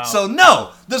plus. Wow. So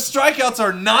no, the strikeouts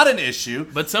are not an issue.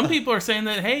 But some people are saying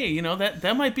that, hey,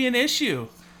 that might be an issue.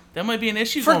 That might be an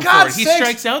issue For going God's forward. sakes, He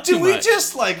strikes out too much. do we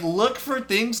just like look for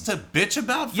things to bitch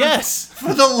about? Yes.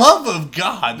 For the love of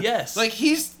God. Yes. Like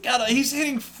he's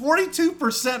hitting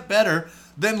 42% better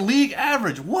than league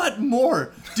average. What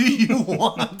more do you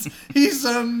want? He's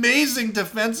an amazing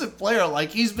defensive player. Like,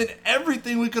 he's been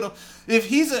everything we could have. If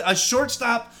he's a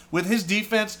shortstop with his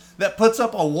defense that puts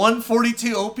up a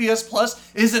 142 OPS plus,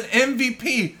 is an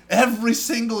MVP every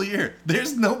single year.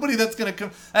 There's nobody that's going to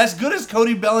come. As good as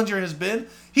Cody Bellinger has been,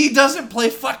 he doesn't play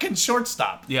fucking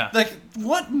shortstop. Yeah. Like,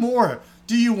 what more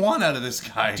do you want out of this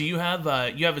guy? Do you have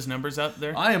his numbers out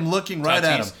there? I am looking right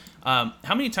at him.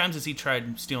 How many times has he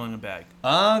tried stealing a bag?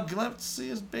 Let's see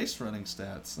his base running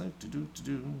stats.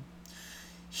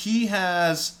 He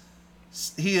has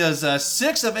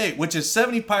 6 of 8, which is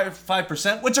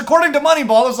 75%, which according to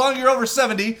Moneyball, as long as you're over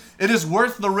 70, it is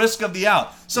worth the risk of the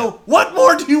out. So what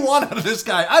more do you want out of this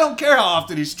guy? I don't care how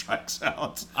often he strikes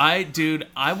out. I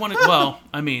want to, well,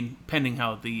 I mean, pending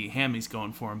how the hammy's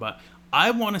going for him, but I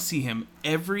want to see him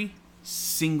every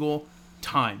single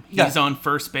time he's on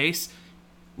first base.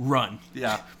 Run.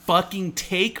 Yeah. Fucking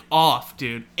take off,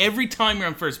 dude. Every time you're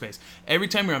on first base.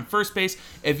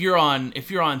 If you're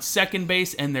on second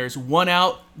base and there's one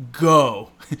out, go.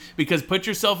 Because put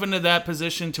yourself into that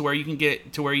position to where you can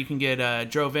get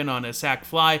drove in on a sac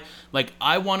fly. Like,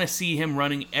 I want to see him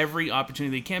running every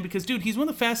opportunity he can because, dude, he's one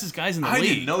of the fastest guys in the league. I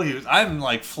didn't know he was. I'm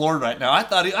like floored right now.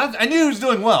 I knew he was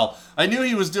doing well. I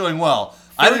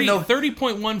didn't know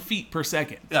 30.1 feet per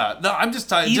second. Yeah. No, I'm just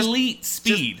talking Elite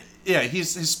speed.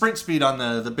 His sprint speed on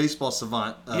the Baseball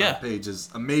Savant page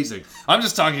is amazing. I'm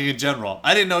just talking in general.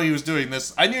 I didn't know he was doing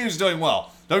this. I knew he was doing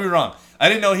well. Don't get me wrong. I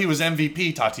didn't know he was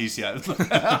MVP Tatis yet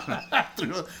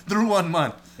through 1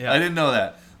 month. Yeah. I didn't know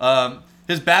that.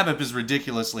 His BABIP is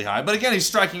ridiculously high. But again, he's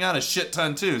striking out a shit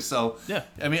ton too. So, yeah.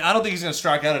 I mean, I don't think he's going to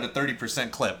strike out at a 30%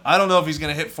 clip. I don't know if he's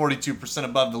going to hit 42%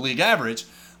 above the league average.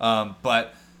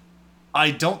 But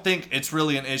I don't think it's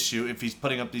really an issue if he's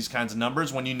putting up these kinds of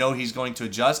numbers when you know he's going to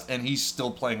adjust and he's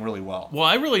still playing really well. Well,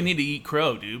 I really need to eat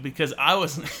crow, dude, because I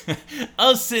was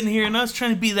sitting here and I was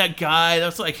trying to be that guy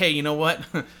that's like, hey, you know what?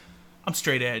 I'm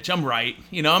straight edge. I'm right.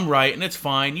 I'm right, and it's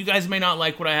fine. You guys may not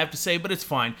like what I have to say, but it's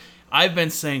fine. I've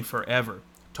been saying forever,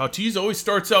 Tatis always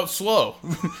starts out slow.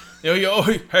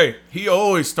 He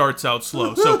always starts out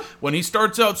slow. So when he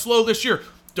starts out slow this year,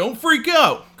 don't freak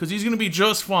out, because he's going to be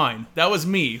just fine. That was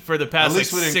me for the past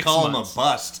 6 months. At least we didn't call him a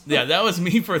bust. Yeah, that was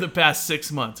me for the past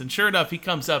 6 months. And sure enough, he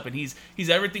comes up, and he's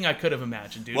everything I could have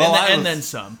imagined, dude. Well, and then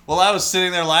some. Well, I was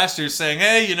sitting there last year saying,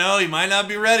 hey, he might not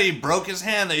be ready. He broke his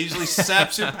hand. That usually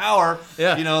saps your power.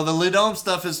 Yeah. The Lidome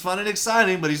stuff is fun and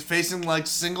exciting, but he's facing, like,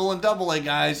 single and double A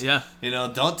guys. Yeah.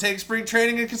 Don't take spring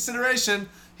training into consideration.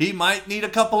 He might need a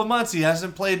couple of months. He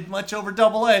hasn't played much over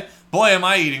double A. Boy, am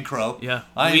I eating crow. Yeah.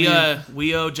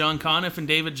 We owe John Conniff and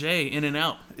David J in and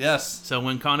out. Yes. So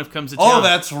when Conniff comes to town. Oh,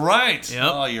 that's right. Yep.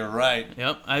 Oh, you're right.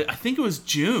 Yep. I think it was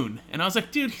June. And I was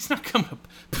like, dude, he's not coming up.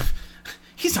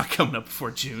 He's not coming up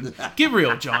before June. Get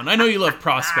real, John. I know you love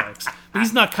prospects, but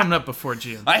he's not coming up before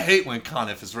June. I hate when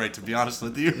Conniff is right, to be honest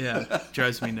with you. Yeah.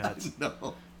 Drives me nuts.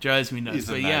 No. Drives me nuts. He's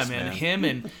a but nice yeah, man,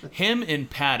 man. him and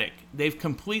Paddock, they've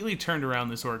completely turned around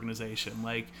this organization.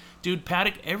 Like, dude,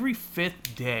 Paddock, every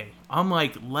 5th day, I'm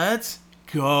like, let's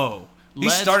go.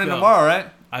 He's starting tomorrow, right?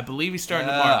 I believe he's starting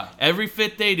tomorrow. Every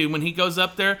 5th day, dude, when he goes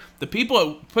up there, the people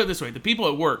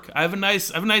at work, I have a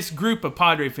nice group of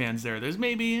Padre fans there. There's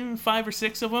maybe 5 or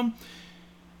 6 of them.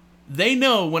 They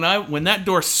know when that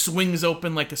door swings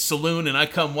open like a saloon and I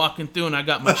come walking through and I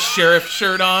got my sheriff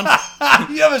shirt on.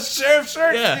 You have a sheriff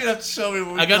shirt? Yeah. You have to show me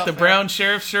what I got the brown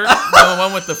sheriff shirt, the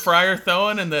one with the friar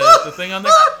throwing and the thing on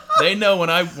there. They know when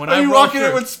I Are you walking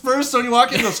in with Spurs? So when you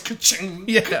walk in, it goes ka-ching,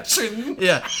 yeah. ka-ching.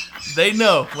 Yeah. They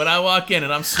know when I walk in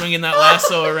and I'm swinging that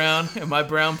lasso around and my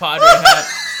brown Padre hat.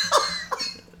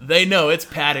 They know it's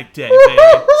paddock day, baby.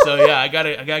 So yeah, I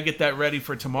gotta get that ready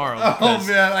for tomorrow. Oh because,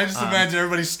 man, I just imagine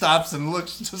everybody stops and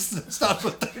looks, just stops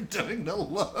what they're doing to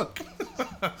look.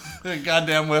 A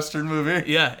goddamn Western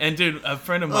movie. Yeah, and dude, a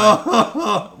friend of mine,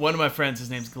 one of my friends, his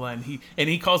name's Glenn.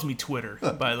 He calls me Twitter,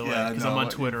 by the way, Yeah, I because know. I'm on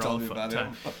You Twitter all told the me about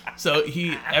time. him. So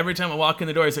every time I walk in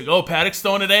the door, he's like, "Oh, Paddock's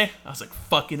throwing today." I was like,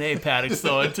 "Fucking A, Paddock's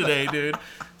throwing today, dude."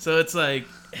 So it's like,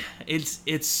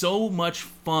 it's so much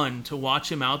fun to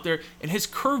watch him out there, and his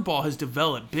curveball has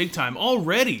developed big time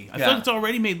already. I feel Yeah. like it's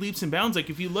already made leaps and bounds. Like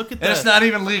if you look at And it's not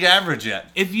even league average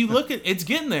yet. if you look at it's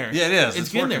getting there. Yeah, it is. It's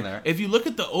getting working there. there. If you look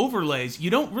at the overlays,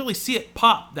 you don't really see it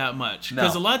pop that much.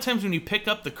 Because No. a lot of times when you pick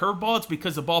up the curveball, it's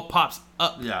because the ball pops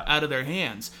up Yeah. out of their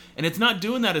hands. And it's not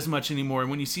doing that as much anymore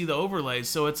when you see the overlays.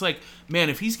 So it's like, man,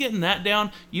 if he's getting that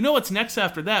down, you know what's next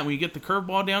after that when you get the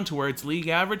curveball down to where it's league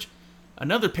average?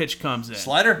 Another pitch comes in.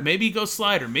 Slider? Maybe he goes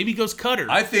slider. Maybe he goes cutter.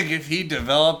 I think if he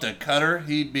developed a cutter,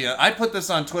 he'd be. I put this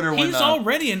on Twitter when He's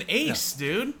already an ace,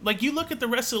 dude. Like, you look at the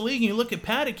rest of the league and you look at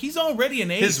Paddock, he's already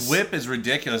an ace. his whip is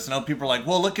ridiculous. And now people are like,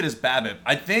 "Well, look at his BABIP."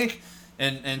 I think,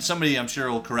 and somebody I'm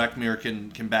sure will correct me or can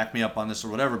back me up on this or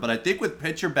whatever. But I think with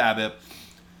pitcher BABIP,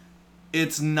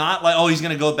 it's not like, oh, he's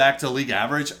going to go back to league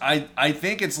average. I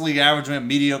think it's league average when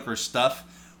mediocre stuff.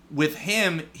 With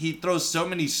him, he throws so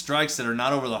many strikes that are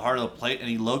not over the heart of the plate, and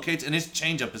he locates, and his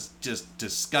changeup is just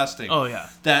disgusting. Oh, yeah.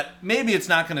 That maybe it's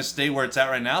not going to stay where it's at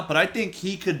right now, but I think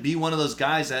he could be one of those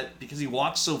guys that, because he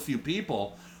walks so few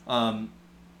people,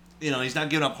 he's not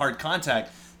giving up hard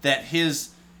contact, that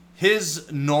his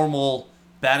normal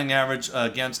batting average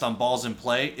against on balls in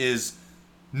play is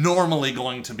normally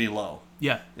going to be low.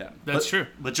 Yeah, that's true.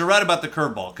 But you're right about the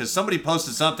curveball, because somebody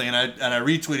posted something, and I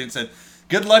retweeted and said,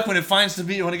 "Good luck when it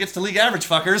gets to league average,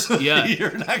 fuckers." Yeah.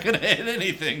 You're not gonna hit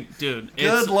anything, Dude,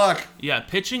 Good luck. Yeah,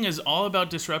 pitching is all about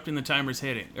disrupting the timer's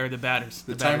hitting, or the batters.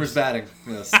 The timer's batting.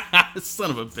 Yes. Son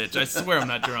of a bitch. I swear I'm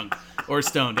not drunk or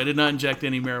stoned. I did not inject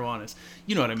any marijuanas.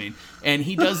 You know what I mean. And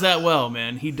he does that well,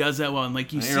 man. He does that well. And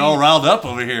like you see, You're all riled up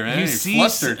over here, man. you You're see,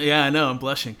 flustered. yeah, I know, I'm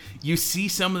blushing. You see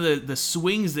some of the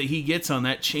swings that he gets on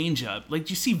that changeup. Like,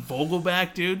 you see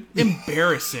Vogelback, dude?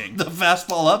 Embarrassing. The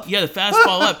fastball up. Yeah, the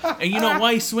fastball up. And you know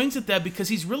why he swings at that? Because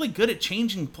he's really good at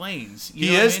changing planes. You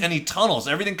He know what I is, mean? and he tunnels.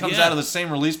 Everything comes Yeah. out of the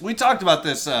same release. We talked about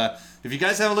this. If you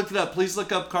guys haven't looked it up, please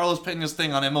look up Carlos Pena's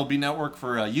thing on MLB Network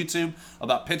for YouTube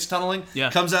about pitch tunneling. Yeah.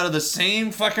 Comes out of the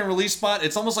same fucking release spot.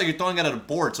 It's almost like you're throwing it at a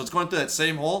board, so it's going through that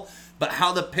same hole. But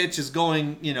how the pitch is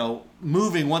going,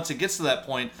 moving once it gets to that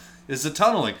point is the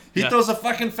tunneling. He Yeah. throws a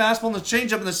fucking fastball and the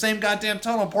changeup in the same goddamn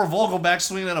tunnel. Poor Vogelback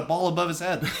swinging at a ball above his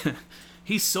head.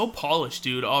 He's so polished,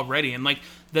 dude, already. And, like,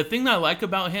 the thing that I like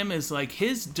about him is, like,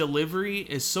 his delivery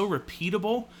is so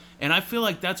repeatable. And I feel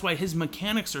like that's why his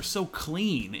mechanics are so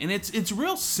clean. And it's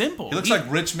real simple. He looks like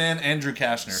rich man Andrew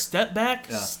Kashner. step back,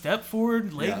 Yeah. step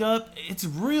forward, leg Yeah. up. It's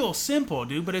real simple,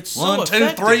 dude, but it's so 1, 2,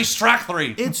 effective. 3, strike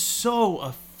 3. It's so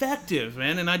effective,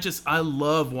 man. And I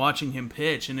love watching him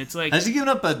pitch. And it's like, Has he given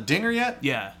up a dinger yet?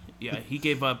 yeah, he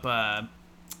gave up,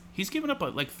 he's given up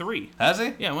like 3. Has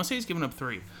he? Yeah, I want to say he's given up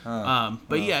 3.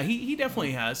 But yeah, he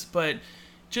definitely has. But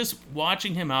just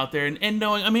watching him out there and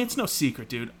knowing, I mean, it's no secret,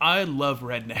 dude. I love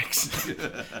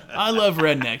rednecks. I love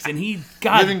rednecks. And he,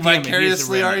 God Living damn it, he's a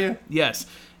vicariously, redneck. are you? Yes.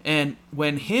 And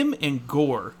when him and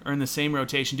Gore are in the same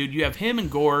rotation, dude, you have him and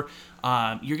Gore.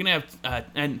 You're going to have,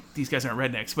 and these guys aren't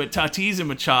rednecks, but Tatis and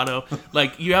Machado.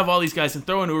 Like, you have all these guys and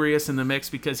throwing Urias in the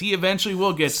mix because he eventually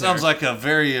will get Sounds there. like a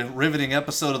very riveting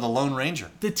episode of The Lone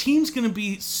Ranger. The team's going to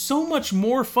be so much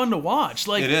more fun to watch.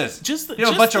 Like, It is. Just the, You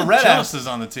have a just bunch of the red jump- asses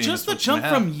on the team. Just the That's what you're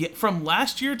jump gonna from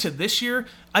last year to this year,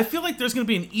 I feel like there's going to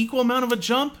be an equal amount of a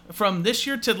jump from this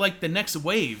year to, like, the next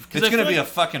wave. 'Cause It's I going to feel be like,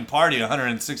 a fucking party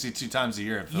 162 times a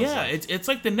year, it feels yeah, like. it's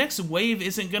like the next wave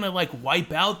isn't going to, like,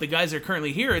 wipe out the guys that are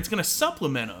currently here. It's going to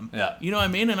supplement them. Yeah. You know what I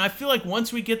mean? And I feel like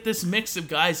once we get this mix of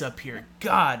guys up here,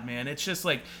 God, man, it's just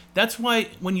like, that's why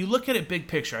when you look at it big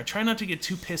picture, I try not to get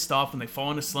too pissed off when they fall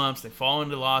into slumps, they fall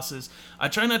into losses. I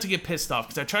try not to get pissed off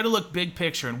because I try to look big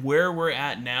picture and where we're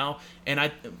at now.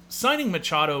 And signing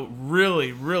Machado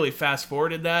really, really fast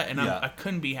forwarded that, and Yeah. I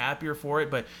couldn't be happier for it.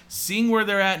 But seeing where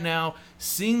they're at now,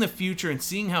 seeing the future, and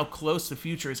seeing how close the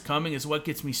future is coming is what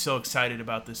gets me so excited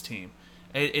about this team.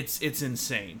 It's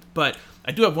insane. But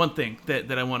I do have one thing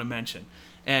that I want to mention,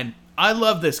 and I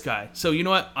love this guy. So you know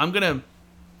what? I'm gonna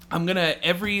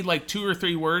every like 2 or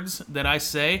 3 words that I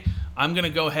say, I'm gonna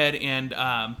go ahead and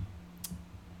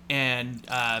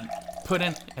put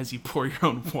in, as you pour your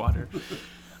own water.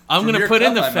 I'm From gonna your put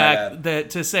in cup, the I might fact add. that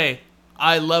to say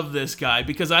I love this guy,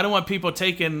 because I don't want people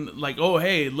taking like, oh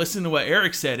hey, listen to what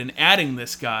Eric said and adding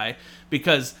this guy,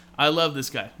 because I love this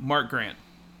guy, Mark Grant.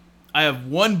 I have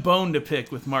one bone to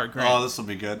pick with Mark Grant. Oh, this will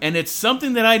be good. And it's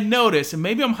something that I notice, and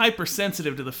maybe I'm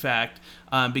hypersensitive to the fact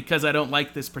because I don't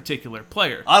like this particular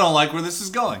player. I don't like where this is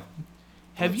going.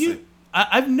 Have Let's you? see.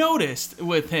 I've noticed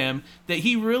with him that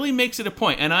he really makes it a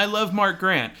point, and I love Mark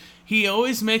Grant. He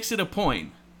always makes it a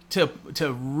point to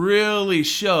really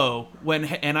show when,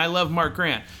 and I love Mark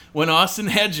Grant, when Austin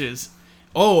Hedges,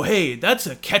 oh, hey, that's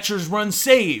a catcher's run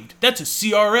saved. That's a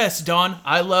CRS, Don.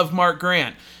 I love Mark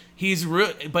Grant.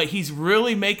 But he's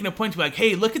really making a point to be like,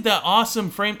 hey, look at that awesome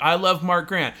frame. I love Mark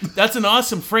Grant. That's an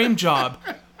awesome frame job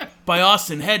by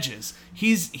Austin Hedges.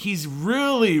 He's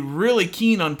really, really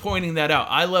keen on pointing that out.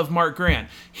 I love Mark Grant.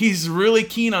 He's really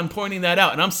keen on pointing that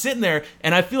out. And I'm sitting there,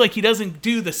 and I feel like he doesn't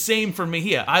do the same for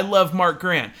Mejia. I love Mark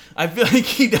Grant. I feel like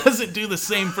he doesn't do the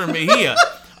same for Mejia.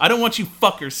 I don't want you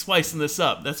fuckers spicing this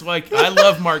up. That's why I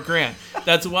love Mark Grant.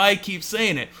 That's why I keep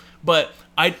saying it. But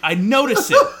I notice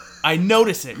it. I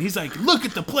notice it. And he's like, look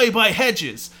at the play by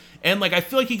Hedges. And like, I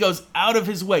feel like he goes out of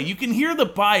his way. You can hear the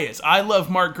bias. I love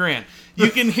Mark Grant. You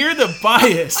can hear the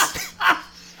bias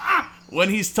when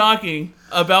he's talking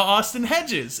about Austin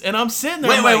Hedges. And I'm sitting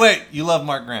there. Wait. You love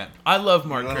Mark Grant. I love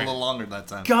Mark You went Grant. a little longer that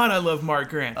time. God, I love Mark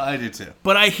Grant. I do too.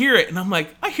 But I hear it, and I'm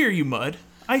like, I hear you, Mud.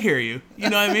 I hear you. You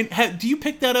know what I mean? Do you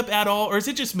pick that up at all, or is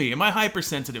it just me? Am I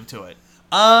hypersensitive to it?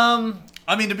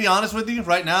 I mean, to be honest with you,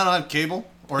 right now I don't have cable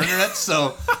or internet,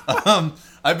 so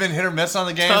I've been hit or miss on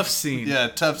the game. Tough scene. Yeah,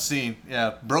 tough scene.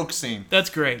 Yeah, broke scene. That's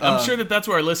great. I'm sure that's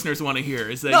what our listeners want to hear.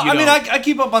 Is that No, you I mean, don't- I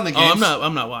keep up on the games.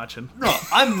 I'm not watching. No,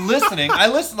 I'm listening. I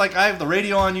listen, like, I have the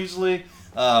radio on usually,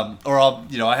 or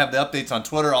I have the updates on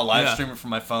Twitter. I'll live stream it from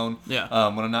my phone. Yeah.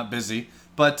 When I'm not busy.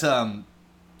 But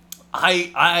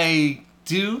I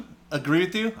do agree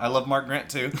with you. I love Mark Grant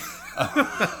too.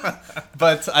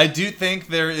 But I do think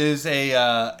there is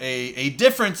a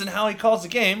difference in how he calls the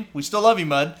game. We still love you,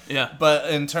 Mud. Yeah. But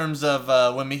in terms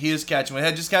of when Mejia's catching, when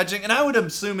Hedges catching, and I would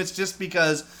assume it's just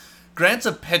because Grant's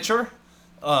a pitcher,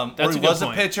 or That's he a good was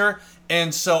point. a pitcher,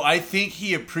 and so I think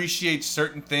he appreciates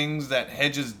certain things that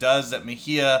Hedges does that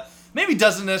Mejia maybe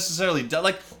doesn't necessarily do.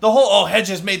 Like the whole,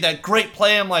 Hedges made that great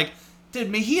play. I'm like, dude,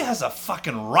 Mejia has a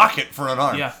fucking rocket for an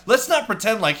arm. Yeah. Let's not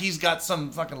pretend like he's got some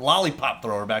fucking lollipop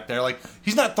thrower back there. Like,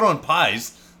 he's not throwing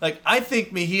pies. Like, I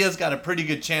think Mejia's got a pretty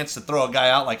good chance to throw a guy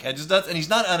out like Hedges does, and he's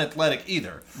not unathletic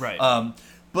either. Right.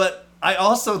 But I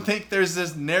also think there's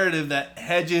this narrative that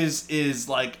Hedges is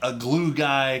like a glue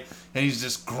guy, and he's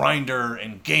this grinder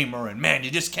and gamer, and man,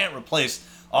 you just can't replace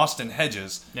Austin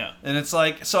Hedges. Yeah. And it's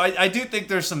like, so I do think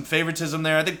there's some favoritism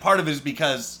there. I think part of it is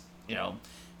because,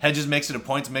 Hedges makes it a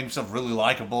point to make himself really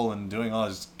likable and doing all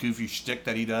his goofy shtick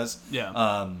that he does.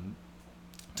 Yeah.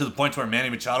 To the point where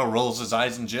Manny Machado rolls his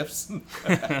eyes in GIFs.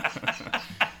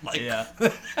 Yeah.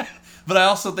 But I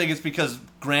also think it's because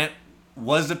Grant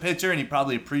was a pitcher and he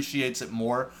probably appreciates it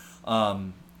more.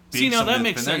 See, now somebody that that's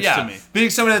makes been sense there. to me. Being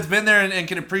somebody that's been there and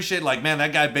can appreciate, like, man,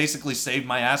 that guy basically saved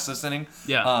my ass this inning.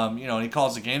 Yeah. And he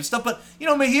calls the game and stuff. But,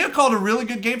 Mejia called a really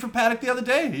good game for Paddock the other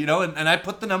day, and I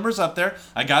put the numbers up there.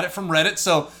 I got it from Reddit,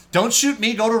 so don't shoot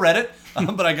me, go to Reddit.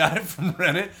 But I got it from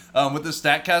Reddit with the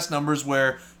StatCast numbers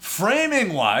where,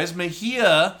 framing-wise,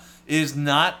 Mejia is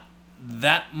not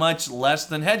that much less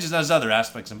than Hedges. There's other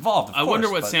aspects involved, of I course, wonder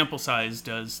what but- sample size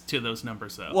does to those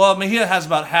numbers, though. Well, Mejia has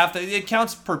about half. It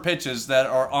counts per pitches that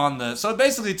are on the. So it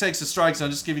basically takes the strikes. And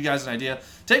I'll just give you guys an idea.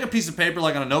 Take a piece of paper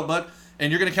like on a notebook,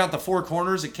 and you're going to count the four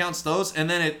corners. It counts those, and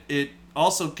then it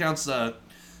also counts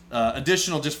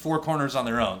additional just four corners on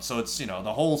their own. So it's the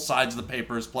whole sides of the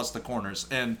papers plus the corners,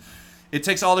 and it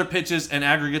takes all their pitches and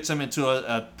aggregates them into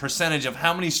a percentage of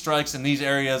how many strikes in these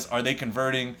areas are they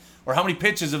converting, or how many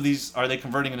pitches of these are they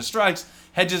converting into strikes.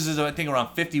 Hedges is, I think, around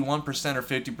 51% or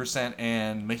 50%,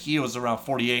 and Mejia was around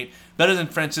 48%. Better than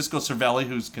Francisco Cervelli,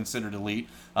 who's considered elite.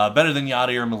 Better than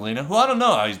Yadier Molina, who I don't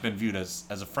know how he's been viewed as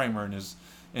a framer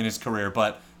in his career,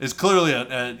 but is clearly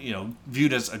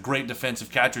viewed as a great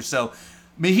defensive catcher. So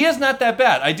Mejia's not that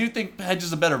bad. I do think Hedges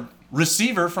is a better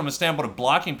receiver from a standpoint of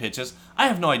blocking pitches. I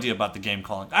have no idea about the game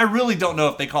calling. I really don't know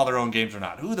if they call their own games or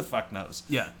not. Who the fuck knows?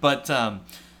 Yeah. But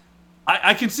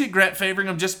I can see Grant favoring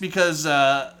him just because,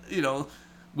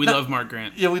 We love Mark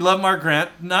Grant. yeah, we love Mark Grant.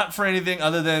 Not for anything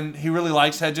other than he really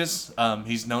likes Hedges.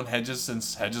 He's known Hedges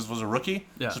since Hedges was a rookie.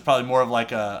 Yeah. So it's probably more of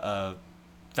like a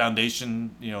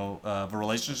foundation, of a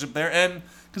relationship there. And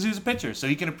because he was a pitcher, so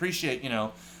he can appreciate,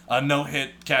 a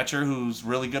no-hit catcher who's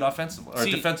really good offensively or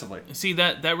defensively. See,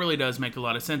 that really does make a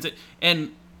lot of sense.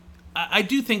 And I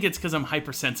do think it's because I'm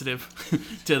hypersensitive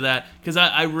to that, because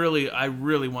I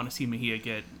really want to see Mejia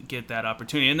get that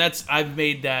opportunity. And I've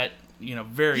made that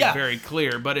very, Yeah. very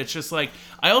clear. But it's just like,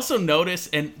 I also notice,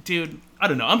 and dude, I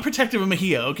don't know, I'm protective of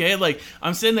Mejia, okay? Like,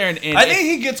 I'm sitting there and I think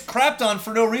he gets crapped on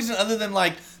for no reason other than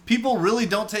like people really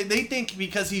don't take. They think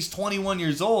because he's 21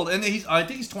 years old, and I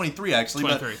think he's 23 actually.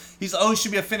 23. But he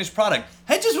should be a finished product.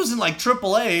 Hedges was in like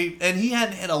AAA, and he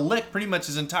hadn't hit a lick pretty much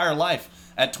his entire life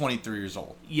at 23 years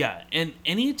old. Yeah, and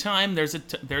anytime there's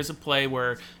a play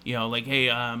where, like,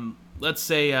 hey, let's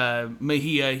say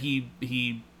Mejia,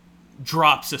 he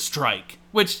drops a strike,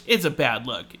 which is a bad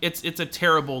look. It's a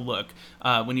terrible look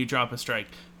when you drop a strike.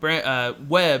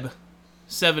 Webb,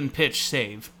 7-pitch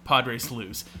save. Padres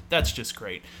lose. That's just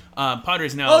great.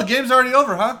 Padres now. Oh, the game's already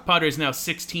over, huh? Padres now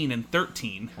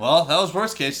 16-13. Well, that was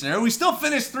worst case scenario. We still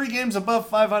finished 3 games above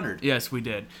 500. Yes, we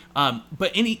did.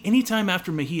 But anytime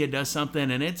after Mejia does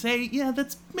something and it's, hey, yeah,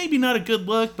 that's maybe not a good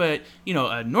look, but,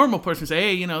 a normal person would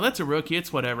say, hey, that's a rookie,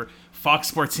 it's whatever. Fox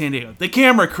Sports San Diego, the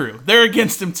camera crew, they're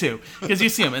against him too. Because you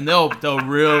see them, and they'll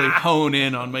really hone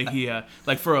in on Mejia,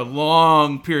 like, for a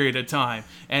long period of time.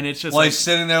 And it's just While he's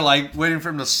sitting there, like, waiting for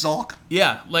him to sulk.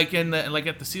 yeah, like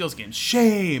at the Seals game.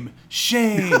 Shame,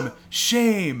 shame,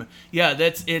 shame. Yeah,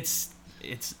 it's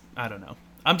I don't know.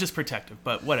 I'm just protective,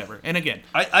 but whatever. And again,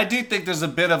 I do think there's a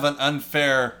bit of an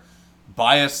unfair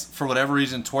bias for whatever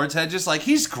reason towards Hedges. Like,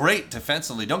 he's great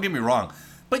defensively, don't get me wrong.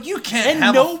 But you can't and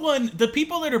have the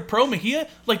people that are pro Mejia,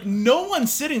 like, no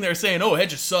one's sitting there saying, oh,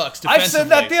 Hedges sucks I defensively. said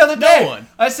that the other day. No one.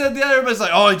 I said the other everybody's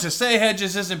like, oh, to say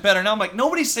Hedges isn't better. Now I'm like,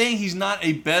 nobody's saying he's not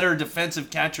a better defensive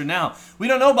catcher now. We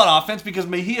don't know about offense because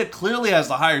Mejia clearly has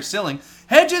the higher ceiling.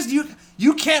 Hedges,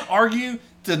 you can't argue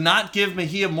to not give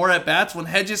Mejia more at-bats when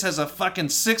Hedges has a fucking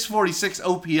 646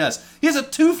 OPS. He has a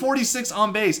 246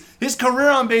 on base. His career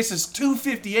on base is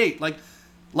 258. Like,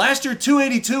 last year,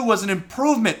 282 was an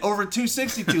improvement over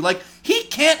 262. Like, he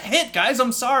can't hit, guys.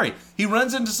 I'm sorry. He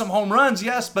runs into some home runs,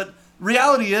 yes, but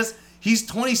reality is he's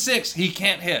 26. He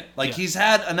can't hit. Like, Yeah. he's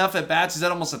had enough at-bats. He's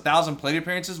had almost 1,000 plate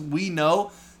appearances. We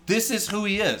know this is who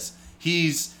he is.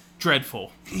 He's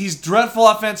Dreadful. dreadful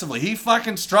offensively. He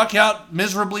fucking struck out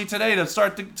miserably today to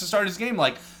start his game.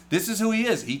 Like, this is who he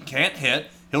is. He can't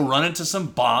hit. He'll run into some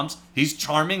bombs. He's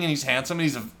charming and he's handsome and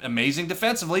he's amazing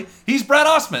defensively. He's Brad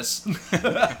Ausmus.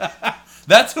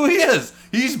 That's who he is.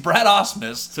 He's Brad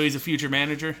Ausmus. So he's a future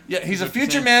manager? Yeah, he's Is a what you're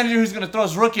future saying? manager who's going to throw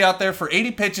his rookie out there for 80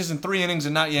 pitches in 3 innings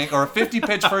and not yank, or a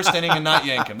 50-pitch first inning and not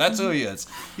yank him. That's who he is.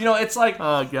 It's like,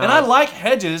 Oh, God. and I like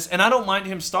Hedges, and I don't mind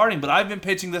him starting, but I've been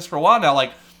pitching this for a while now.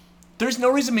 Like, there's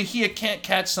no reason Mejia can't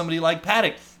catch somebody like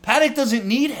Paddock. Paddock doesn't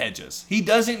need Hedges. He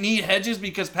doesn't need Hedges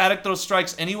because Paddock throws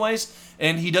strikes anyways,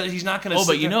 and he's not going to.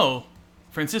 Oh, but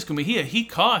Francisco Mejia, he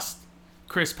cost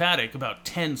Chris Paddock about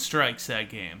 10 strikes that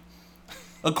game,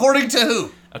 according to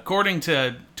who? according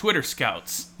to Twitter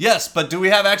scouts. Yes, but do we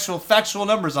have actual factual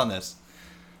numbers on this?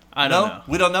 I don't know.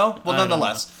 We don't know. Well, I don't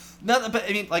nonetheless, but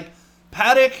I mean, like,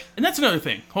 Paddock. And that's another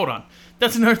thing. Hold on.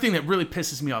 That's another thing that really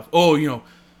pisses me off. Oh,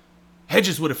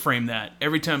 Hedges would have framed that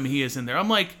every time he is in there. I'm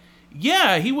like,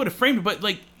 yeah, he would have framed it, but,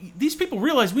 like, these people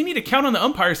realize we need to count on the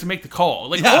umpires to make the call.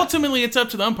 Like, Yeah. ultimately, it's up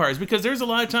to the umpires because there's a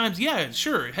lot of times, yeah,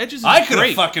 sure, Hedges is I could have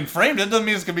great. fucking framed it. Doesn't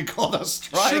mean it's gonna be called a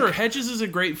strike. Sure, Hedges is a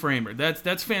great framer.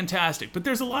 That's fantastic. But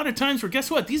there's a lot of times where,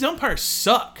 guess what? These umpires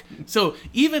suck. So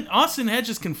even Austin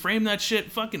Hedges can frame that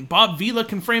shit. Fucking Bob Vila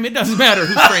can frame it. Doesn't matter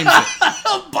who frames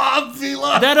it. Bob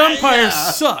Vila. That umpire Yeah.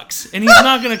 sucks, and he's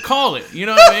not going to call it. You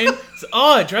know what I mean?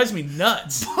 It drives me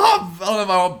nuts. I don't know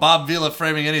about Bob Vila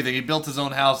framing anything. He built his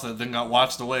own house that then got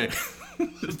washed away.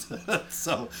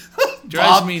 So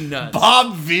Drives me nuts.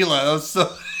 Bob Vila. That was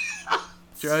so.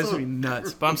 Drives me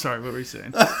nuts. But I'm sorry, what were you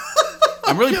saying?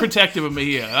 I'm really protective of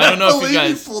Mejia. I don't know if you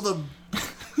guys... pulled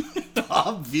a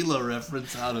Bob Vila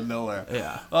reference out of nowhere.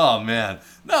 Yeah. Oh man.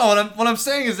 No, what I'm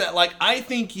saying is that, like, I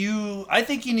think you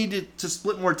need to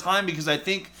split more time because I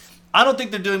don't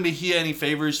think they're doing Mejia any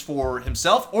favors for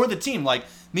himself or the team. Like,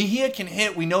 Mejia can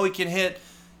hit. We know he can hit.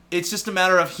 It's just a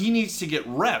matter of he needs to get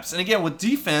reps. And again, with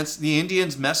defense, the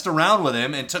Indians messed around with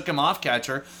him and took him off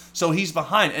catcher, so he's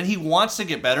behind. And he wants to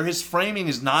get better. His framing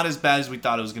is not as bad as we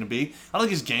thought it was going to be. I don't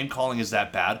think his game calling is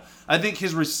that bad. I think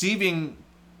his receiving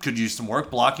could use some work,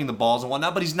 blocking the balls and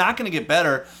whatnot, but he's not going to get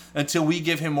better until we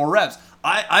give him more reps.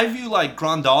 I view, like,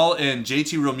 Grandal and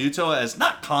JT Realmuto as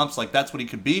not comps, like that's what he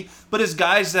could be, but as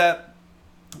guys that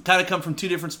kind of come from two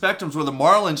different spectrums where the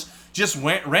Marlins just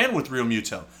ran with Real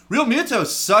Muto. Real Muto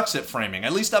sucks at framing.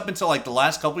 At least up until like the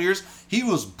last couple years, he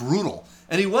was brutal.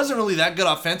 And he wasn't really that good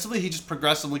offensively. He just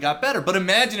progressively got better. But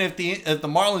imagine if the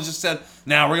Marlins just said,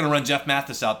 "Now we're going to run Jeff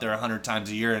Mathis out there 100 times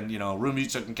a year, and Real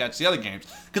Muto can catch the other games,"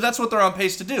 because that's what they're on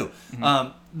pace to do.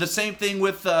 Mm-hmm. The same thing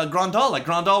with Grandal. Like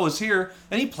Grandal was here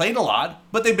and he played a lot,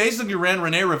 but they basically ran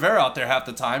Rene Rivera out there half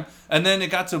the time. And then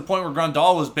it got to a point where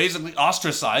Grandal was basically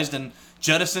ostracized and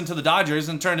jettisoned to the Dodgers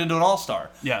and turned into an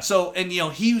all-star. Yeah. So, and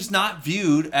he was not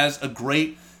viewed as a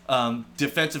great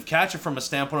defensive catcher from a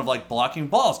standpoint of like blocking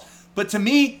balls. But to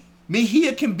me,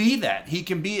 Mejia can be that. He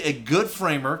can be a good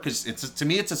framer because to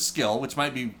me it's a skill, which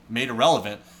might be made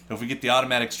irrelevant if we get the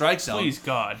automatic strike zone. Please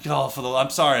God. Oh, I'm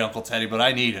sorry, Uncle Teddy, but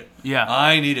I need it. Yeah.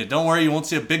 I need it. Don't worry, you won't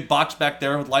see a big box back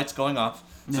there with lights going off.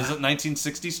 This isn't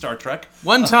 1960 Star Trek.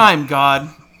 One time, God.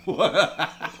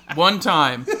 One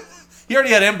time. You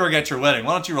already had Enberg at your wedding.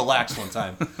 Why don't you relax one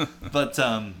time? But,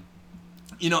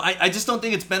 I just don't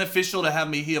think it's beneficial to have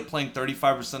Mejia playing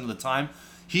 35% of the time.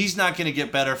 He's not going to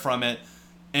get better from it.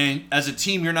 And as a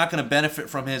team, you're not going to benefit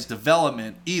from his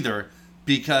development either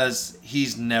because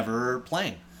he's never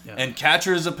playing. Yeah. And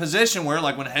catcher is a position where,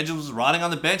 like when Hedges was rotting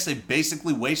on the bench, they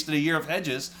basically wasted a year of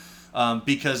Hedges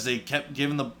because they kept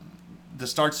giving the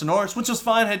starts to Norris, which was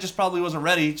fine. Hedges probably wasn't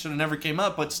ready. Should have never came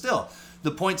up. But still,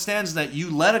 the point stands that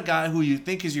you let a guy who you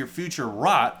think is your future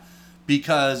rot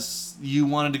because you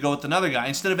wanted to go with another guy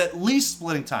instead of at least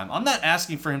splitting time. I'm not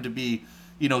asking for him to be,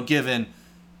 given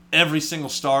every single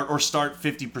start or start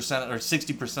 50% or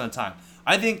 60% of the time.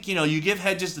 I think, you give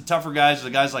Hedges the tougher guys, the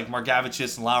guys like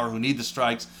Margevicius and Lauer who need the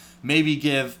strikes. Maybe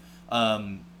give,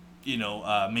 Mejia,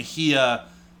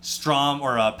 Strom,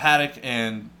 or Paddock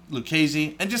and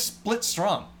Lucchesi, and just split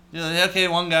Strom. Okay,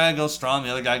 one guy goes Strom, the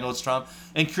other guy goes Strom,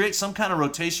 and create some kind of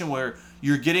rotation where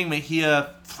you're getting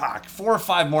Mejia 4 or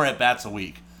 5 more at-bats a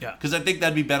week. Yeah. Because I think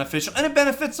that'd be beneficial, and it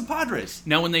benefits the Padres.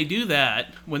 Now, when they do that,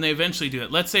 when they eventually do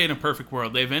it, let's say in a perfect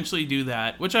world, they eventually do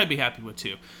that, which I'd be happy with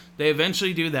too. They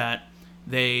eventually do that.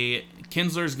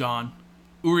 Kinsler's gone.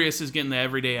 Urias is getting the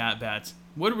everyday at-bats.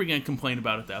 What are we going to complain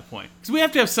about at that point? Because we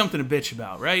have to have something to bitch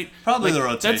about, right? Probably the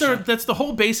rotation. That's the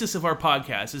whole basis of our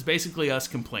podcast is basically us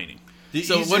complaining.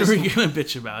 So what are we going to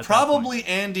bitch about? Probably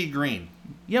Andy Green.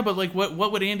 Yeah, but like,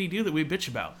 what would Andy do that we bitch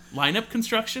about? Lineup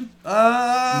construction?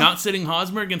 Not sitting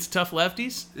Hosmer against tough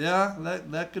lefties? Yeah,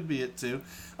 that could be it too.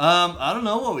 I don't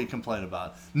know what we complain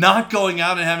about. Not going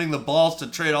out and having the balls to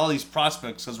trade all these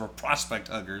prospects because we're prospect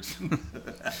huggers.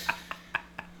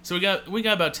 So we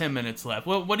got about 10 minutes left.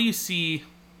 Well, what do you see?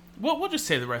 We'll just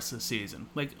say the rest of the season.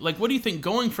 Like what do you think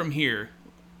going from here?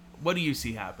 What do you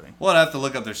see happening? Well, I'd have to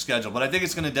look up their schedule, but I think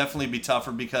it's going to definitely be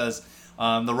tougher because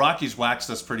the Rockies waxed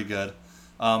us pretty good.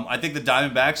 I think the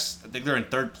Diamondbacks, they're in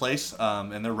third place,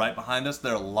 and they're right behind us.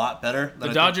 They're a lot better. The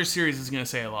Dodgers series is going to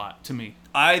say a lot to me.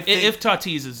 I think, if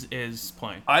Tatis is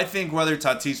playing. I think whether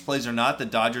Tatis plays or not, the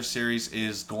Dodgers series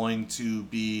is going to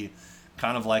be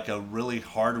kind of like a really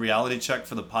hard reality check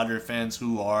for the Padre fans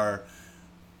who are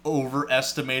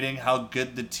overestimating how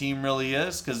good the team really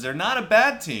is because they're not a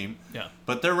bad team. Yeah.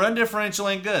 But their run differential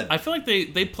ain't good. I feel like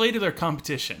they play to their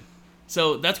competition.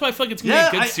 So that's why I feel like it's going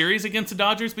to be a good series against the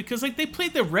Dodgers because like they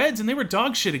played the Reds and they were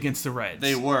dog shit against the Reds.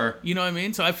 They were. You know what I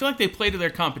mean? So I feel like they play to their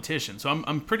competition. So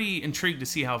I'm pretty intrigued to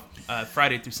see how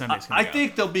Friday through Sunday is going to go. I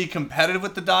think they'll be competitive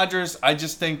with the Dodgers. I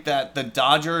just think that the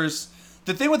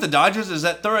thing with the Dodgers is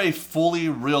that they're a fully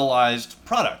realized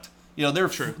product. They're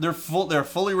a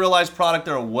fully realized product.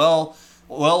 They're a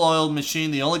well-oiled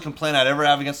machine. The only complaint I'd ever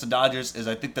have against the Dodgers is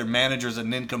I think their manager's a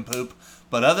nincompoop.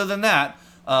 But other than that,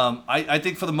 I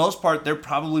think for the most part, they're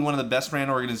probably one of the best-ran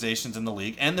organizations in the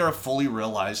league, and they're a fully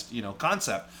realized,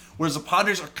 concept. Whereas the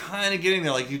Padres are kind of getting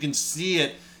there. Like, you can see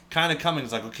it kind of coming.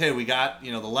 It's like, okay, we got,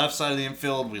 the left side of the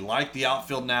infield. We like the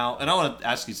outfield now. And I want to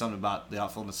ask you something about the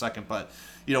outfield in a second, but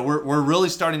we're really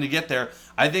starting to get there.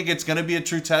 I think it's going to be a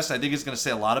true test. I think it's going to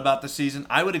say a lot about the season.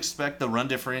 I would expect the run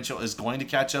differential is going to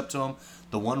catch up to them.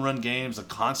 The one-run games, the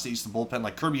constant use of the bullpen.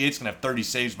 Like Kirby Yates going to have 30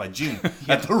 saves by June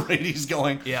at the rate he's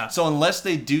going. Yeah. So unless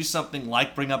they do something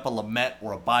like bring up a Lamet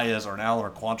or a Baez or an Allen or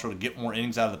a Quantrill to get more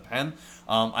innings out of the pen,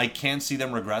 I can see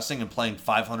them regressing and playing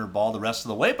 500 ball the rest of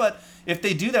the way. But if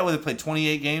they do that, where they play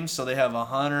 28 games, so they have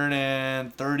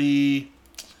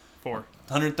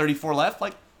 134 left,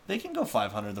 like they can go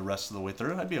 500 the rest of the way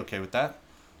through. I'd be okay with that.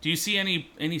 Do you see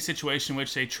any situation in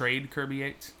which they trade Kirby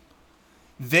Yates?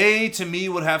 They, to me,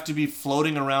 would have to be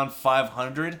floating around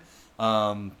 500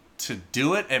 to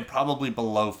do it, and probably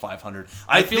below 500.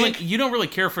 I feel like you don't really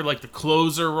care for like the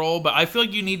closer role, but I feel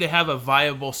like you need to have a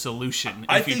viable solution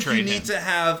if you trade him. You need to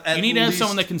have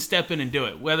someone that can step in and do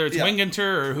it, whether it's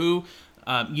Winginter or who.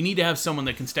 You need to have someone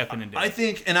that can step in and do I it.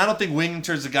 think, and I don't think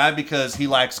Wingington's the guy because he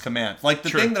lacks command. Like the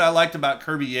True. thing that I liked about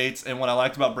Kirby Yates and what I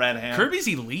liked about Brad Hand, Kirby's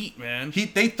elite, man.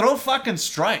 they throw fucking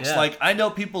strikes. Yeah. Like I know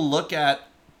people look at,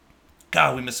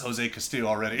 God, we miss Jose Castillo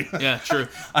already. Yeah, true.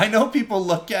 I know people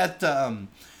look at,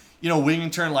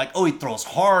 Wingington like, oh, he throws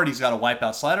hard. He's got a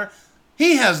wipeout slider.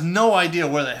 He has no idea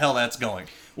where the hell that's going.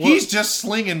 Well, He's just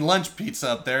slinging lunch pizza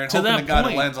up there and to hoping that the guy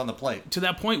point- that lands on the plate. To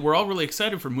that point, we're all really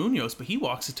excited for Munoz, but he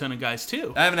walks a ton of guys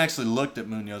too. I haven't actually looked at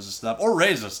Munoz's stuff or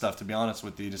Reyes' stuff, to be honest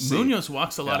with you, to see. Munoz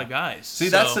walks a lot Yeah. of guys. See,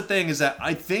 So that's the thing is that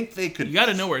I think they could. You got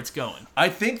to know where it's going. I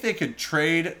think they could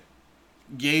trade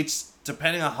Yates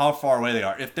depending on how far away they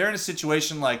are. If they're in a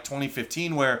situation like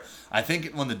 2015 where I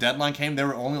think when the deadline came, they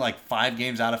were only like 5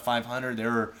 games out of 500. They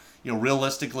were,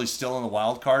 realistically still in the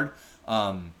wild card.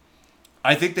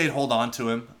 I think they'd hold on to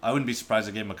him. I wouldn't be surprised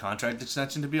if they gave him a contract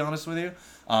extension, to be honest with you.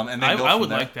 And then go I from would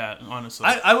there. like that, honestly.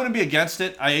 I wouldn't be against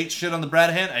it. I ate shit on the Brad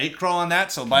Hand. I ate crow on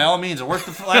that. So by all means, it worked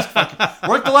the last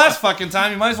fucking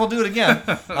time. You might as well do it again.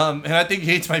 And I think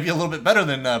Yates might be a little bit better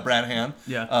than Brad Hand.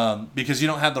 Yeah. Because you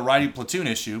don't have the righty platoon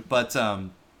issue. But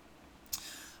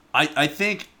I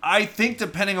think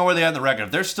depending on where they are in the record,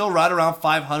 if they're still right around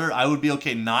 500, I would be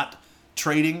okay not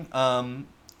trading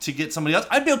to get somebody else.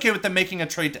 I'd be okay with them making a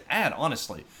trade to add.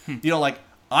 Honestly,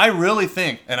 I really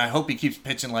think, and I hope he keeps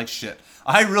pitching like shit.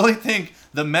 I really think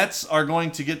the Mets are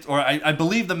going to get, or I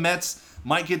believe the Mets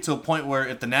might get to a point where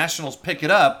if the Nationals pick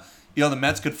it up, the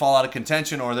Mets could fall out of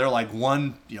contention, or they're like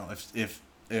one, if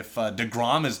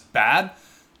DeGrom is bad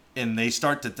and they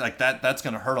start to like that, that's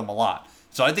going to hurt them a lot.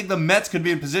 So I think the Mets could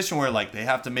be in a position where like they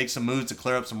have to make some moves to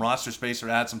clear up some roster space or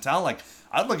add some talent. Like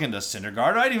I'd look into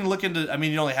Syndergaard. I'd even look into. I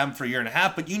mean, you only have him for a year and a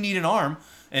half, but you need an arm,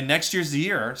 and next year's the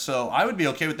year. So I would be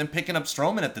okay with them picking up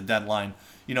Stroman at the deadline.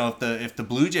 If the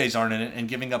Blue Jays aren't in it and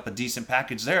giving up a decent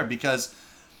package there, because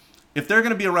if they're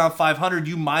going to be around 500,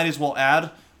 you might as well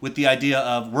add with the idea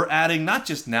of we're adding not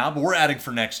just now, but we're adding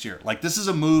for next year. Like this is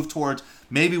a move towards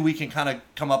maybe we can kind of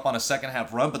come up on a second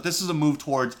half run, but this is a move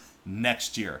towards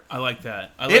next year. I like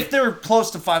that. If they're close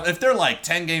to 5, if they're like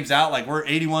 10 games out, like we're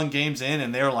 81 games in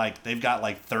and they're like, they've got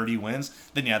like 30 wins,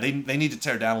 then yeah, they need to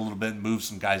tear down a little bit and move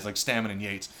some guys like Stammen and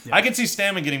Yates. Yeah. I can see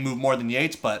Stammen getting moved more than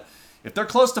Yates, but if they're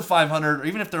close to 500, or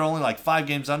even if they're only like 5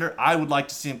 games under, I would like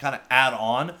to see them kind of add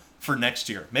on for next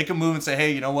year. Make a move and say,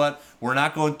 hey, you know what? We're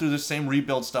not going through the same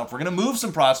rebuild stuff. We're going to move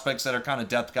some prospects that are kind of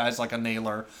depth guys like a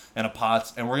Naylor and a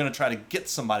Potts, and we're going to try to get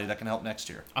somebody that can help next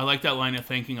year. I like that line of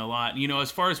thinking a lot.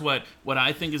 As far as what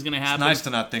I think is going to happen. It's nice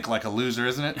to not think like a loser,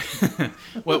 isn't it?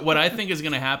 what I think is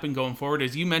going to happen going forward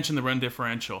is you mentioned the run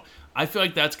differential. I feel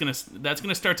like that's going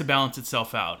to start to balance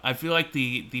itself out. I feel like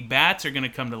the bats are going to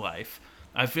come to life.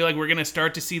 I feel like we're going to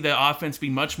start to see the offense be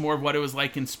much more of what it was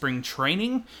like in spring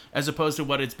training as opposed to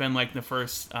what it's been like in the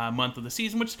first month of the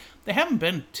season, which they haven't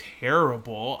been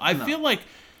terrible. I feel like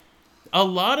a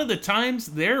lot of the times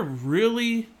they're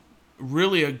really,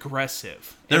 really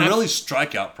aggressive. They're And really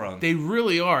strikeout prone. They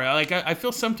really are. Like I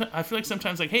feel like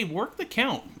sometimes like, hey, work the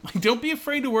count. Like, don't be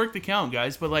afraid to work the count,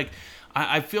 guys. But like,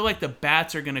 I feel like the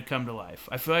bats are going to come to life.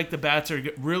 I feel like the bats are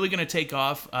really going to take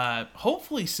off.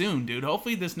 Hopefully soon, dude.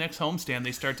 Hopefully this next homestand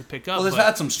they start to pick up. Well, they've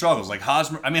had some struggles. Like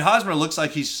Hosmer. I mean, Hosmer looks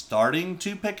like he's starting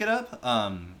to pick it up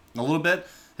a little bit.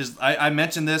 I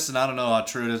mentioned this, and I don't know how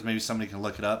true it is. Maybe somebody can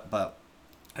look it up. But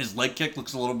his leg kick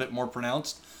looks a little bit more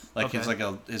pronounced. Like Okay. it's like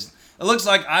it looks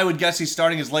like I would guess he's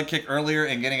starting his leg kick earlier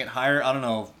and getting it higher. I don't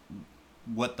know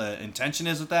what the intention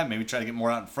is with that. Maybe try to get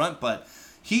more out in front. But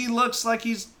he looks like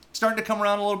he's starting to come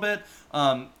around a little bit.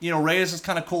 Reyes has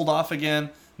kind of cooled off again.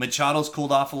 Machado's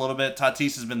cooled off a little bit.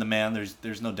 Tatis has been the man.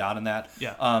 There's no doubt in that.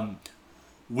 Yeah.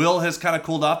 Will has kind of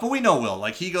cooled off, but we know Will.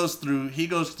 Like he goes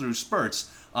through spurts.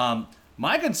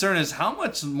 My concern is how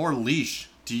much more leash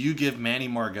do you give Manny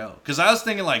Margot? Because I was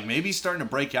thinking like maybe he's starting to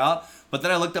break out, but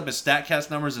then I looked up his StatCast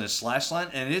numbers and his slash line,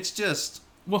 and it's just.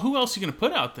 Well, who else are you going to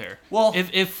put out there? Well,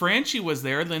 if Franchi was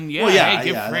there, then give that'd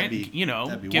be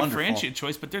wonderful. Franchi a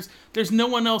choice. But there's no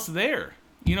one else there.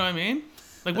 You know what I mean?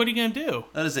 Like, what are you going to do?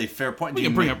 That is a fair point. You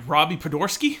can bring up Robbie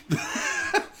Podorski?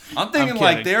 I'm thinking I'm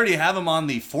like kidding. they already have him on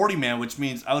the 40-man, which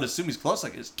means I would assume he's close.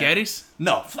 Like his Geddes?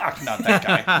 No, fuck, not that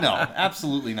guy. No,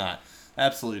 absolutely not.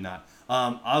 Absolutely not.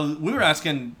 We were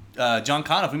asking John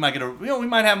Conn if we might we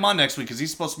might have him on next week because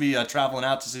he's supposed to be traveling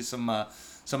out to see some of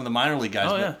the minor league guys.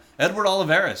 Oh, but yeah. Edward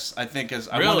Olivares, I think, is.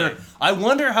 Really? I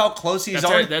wonder how close he's That's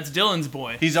already. That's Dylan's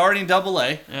boy. He's already in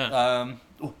Double-A. Yeah.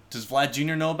 Does Vlad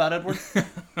Jr. know about Edward?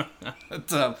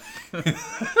 But,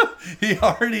 he's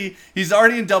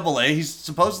already in Double-A. He's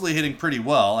supposedly hitting pretty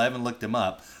well. I haven't looked him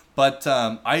up, but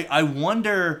I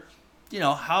wonder,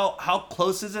 how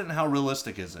close is it and how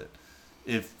realistic is it?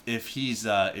 if he's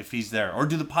there, or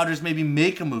do the Padres maybe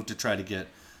make a move to try to get?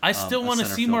 I still want to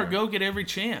center see fielder? Margot get every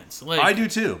chance. Like I do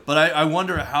too, but I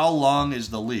wonder how long is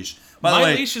the leash. By the my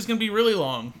way, leash is going to be really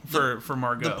long for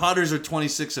Margot. the Padres are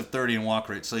 26 of 30 in walk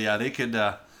rate, so yeah, they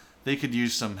could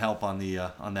use some help on the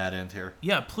on that end here.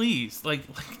 Yeah, please, like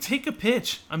take a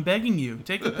pitch. I'm begging you,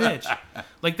 take a pitch.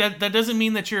 Like that doesn't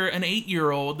mean that you're an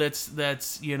 8-year-old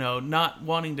that's not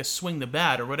wanting to swing the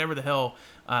bat or whatever the hell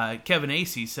Kevin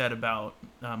Acee said about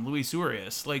Luis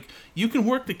Urias. Like you can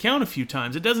work the count a few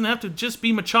times. It doesn't have to just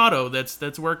be Machado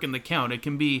that's working the count. It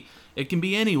can be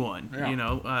anyone.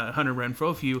 Yeah. Hunter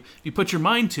Renfroe. If you put your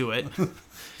mind to it,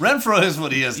 Renfroe is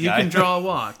what he is. you guy. can draw a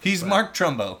walk. He's Mark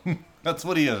Trumbo. That's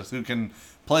what he is. Who can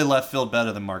play left field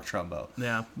better than Mark Trumbo.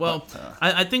 Yeah. Well,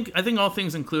 I think all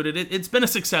things included, it's been a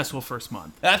successful first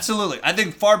month. Absolutely. I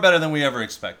think far better than we ever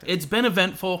expected. It's been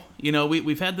eventful.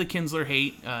 We've had the Kinsler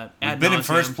hate. We've been in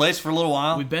first place for a little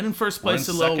while. We've been in first place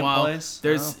We're a in little second while. place.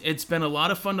 It's been a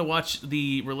lot of fun to watch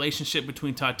the relationship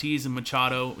between Tatis and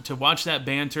Machado. To watch that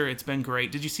banter, it's been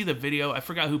great. Did you see the video? I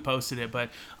forgot who posted it, but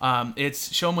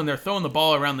it's shown when they're throwing the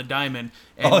ball around the diamond,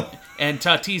 and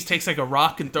Tatis takes like a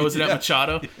rock and throws it at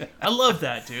Machado. Yeah. I love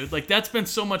that, dude. Like that's been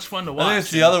so much fun to watch. I think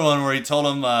it's the other one where he told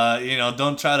him,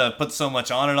 don't try to put so much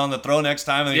on it on the throw next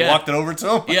time, and he walked it over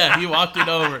to him. Yeah, he walked it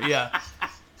over. Yeah.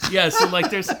 Yeah, so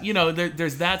like there's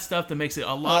there's that stuff that makes it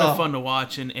a lot of fun to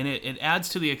watch, and it adds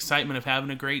to the excitement of having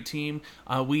a great team.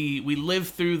 We live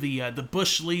through the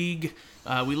Bush League,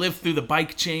 we live through the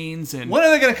bike chains, and when are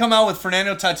they going to come out with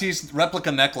Fernando Tatis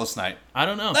replica necklace night? I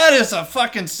don't know. That is a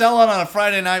fucking sellout on a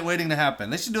Friday night waiting to happen.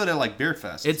 They should do it at like Beer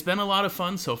Fest. It's been a lot of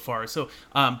fun so far. So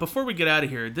before we get out of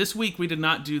here, this week we did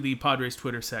not do the Padres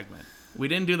Twitter segment. We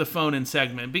didn't do the phone-in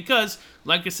segment because,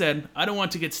 like I said, I don't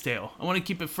want to get stale. I want to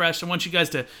keep it fresh. I want you guys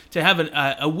to have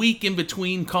a week in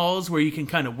between calls where you can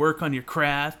kind of work on your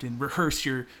craft and rehearse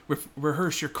your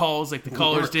calls like the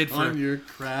callers did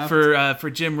for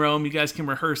Jim Rome. You guys can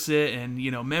rehearse it and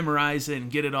memorize it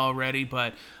and get it all ready.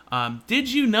 But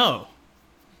did you know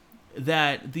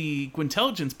that the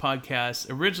Gwintelligence podcast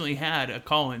originally had a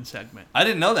call-in segment? I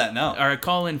didn't know that, no. Or a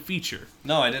call-in feature.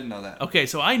 No, I didn't know that. Okay,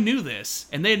 so I knew this,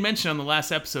 and they had mentioned on the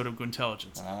last episode of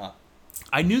Gwintelligence.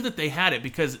 I knew that they had it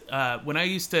because when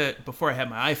I before I had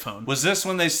my iPhone. Was this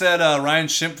when they said Ryan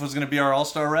Schimpf was going to be our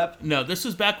All-Star rep? No, this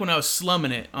was back when I was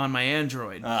slumming it on my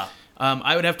Android.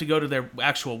 I would have to go to their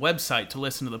actual website to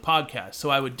listen to the podcast. So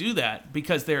I would do that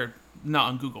because they're not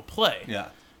on Google Play. Yeah.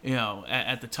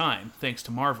 At the time, thanks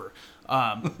to Marver.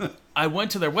 I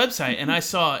went to their website and I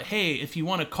saw, hey, if you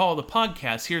want to call the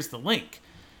podcast, here's the link.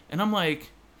 And I'm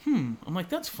like,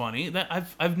 that's funny. That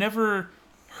I've never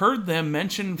heard them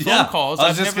mention phone calls. I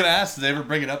was just going to ask, did they ever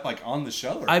bring it up like on the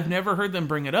show? I've never heard them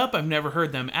bring it up. I've never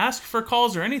heard them ask for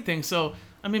calls or anything. So,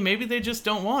 I mean, maybe they just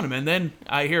don't want them. And then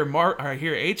I hear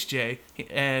HJ,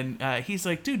 and he's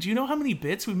like, dude, do you know how many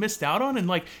bits we missed out on? And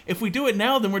like, if we do it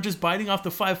now, then we're just biting off the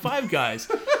 5-5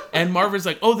 guys. And Marver's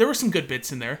like, oh, there were some good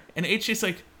bits in there. And HJ's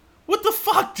like, what the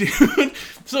fuck, dude?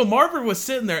 So Marver was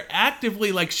sitting there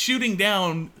actively like shooting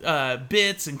down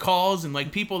bits and calls and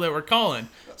like people that were calling.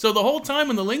 So the whole time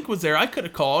when the link was there, I could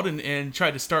have called and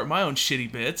tried to start my own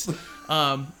shitty bits.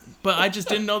 But I just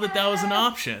didn't know that was an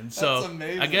option. So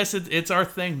I guess it's our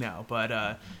thing now.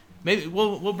 But maybe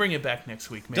we'll bring it back next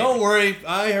week. Maybe. Don't worry.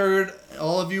 I heard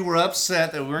all of you were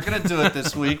upset that we weren't going to do it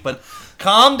this week. But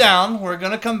calm down. We're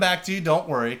going to come back to you. Don't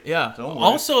worry. Yeah. Don't worry.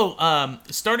 Also,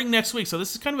 starting next week. So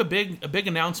this is kind of a big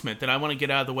announcement that I want to get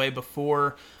out of the way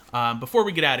before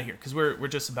we get out of here because we're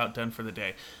just about done for the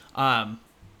day.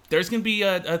 There's going to be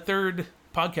a third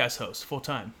podcast host full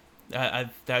time. I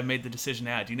made the decision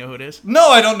to add. Do you know who it is? No,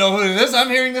 I don't know who it is. I'm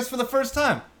hearing this for the first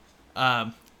time.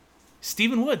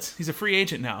 Stephen Woods. He's a free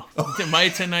agent now.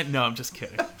 Mighty 10-9. No, I'm just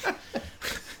kidding.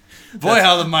 Boy,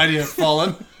 how the mighty have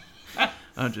fallen.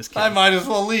 I'm just kidding. I might as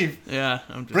well leave. Yeah,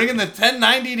 I'm just bringing the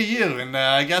 1090 to you, and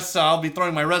I guess I'll be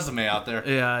throwing my resume out there.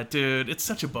 Yeah, dude, it's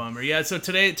such a bummer. Yeah, so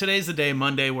today's the day,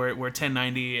 Monday, where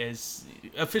 1090 is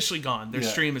officially gone. Their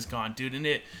stream is gone, dude, and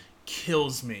it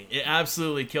kills me. It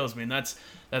absolutely kills me, and that's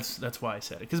why I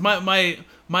said it. Because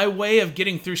my way of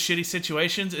getting through shitty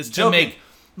situations is to make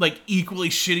like equally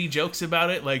shitty jokes about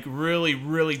it, like really,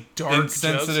 really dark,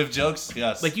 insensitive jokes.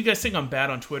 Yes. Like you guys think I'm bad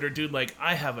on Twitter, dude. Like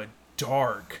I have a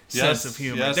dark sense of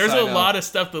humor. Yes, There's a lot of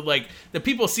stuff that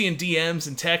people see in DMs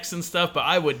and texts and stuff, but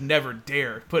I would never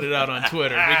dare put it out on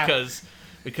Twitter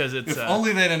because it's. If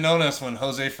only they'd have known us when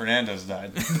Jose Fernandez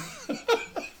died.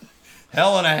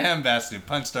 Hell in a handbasket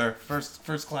punched our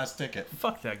first class ticket.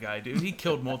 Fuck that guy, dude. He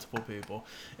killed multiple people.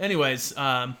 Anyways,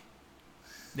 yeah.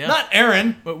 Not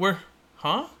Aaron. But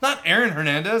Not Aaron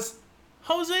Hernandez.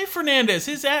 Jose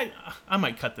Fernandez, I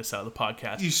might cut this out of the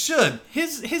podcast. You should.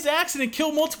 His accident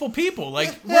killed multiple people.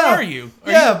 Like, Yeah. where are you?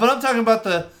 But I'm talking about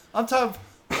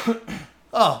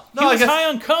oh, no, He was high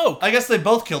on coke. I guess they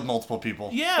both killed multiple people.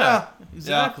 Yeah,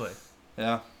 exactly.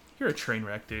 Yeah. You're a train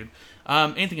wreck, dude.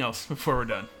 Anything else before we're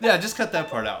done? Yeah, just cut that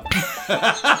part out.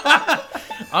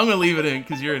 I'm going to leave it in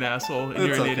because you're an asshole and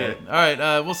you're an okay. idiot. All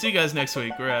right, we'll see you guys next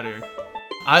week. We're out of here.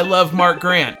 I love Mark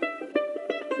Grant.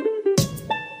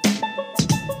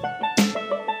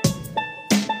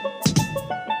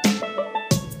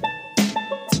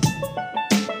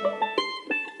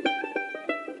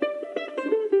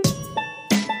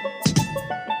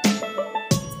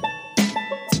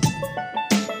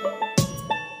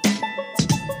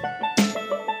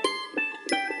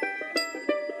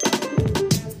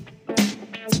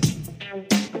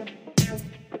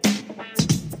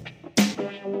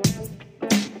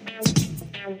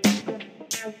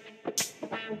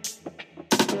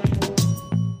 Thank you.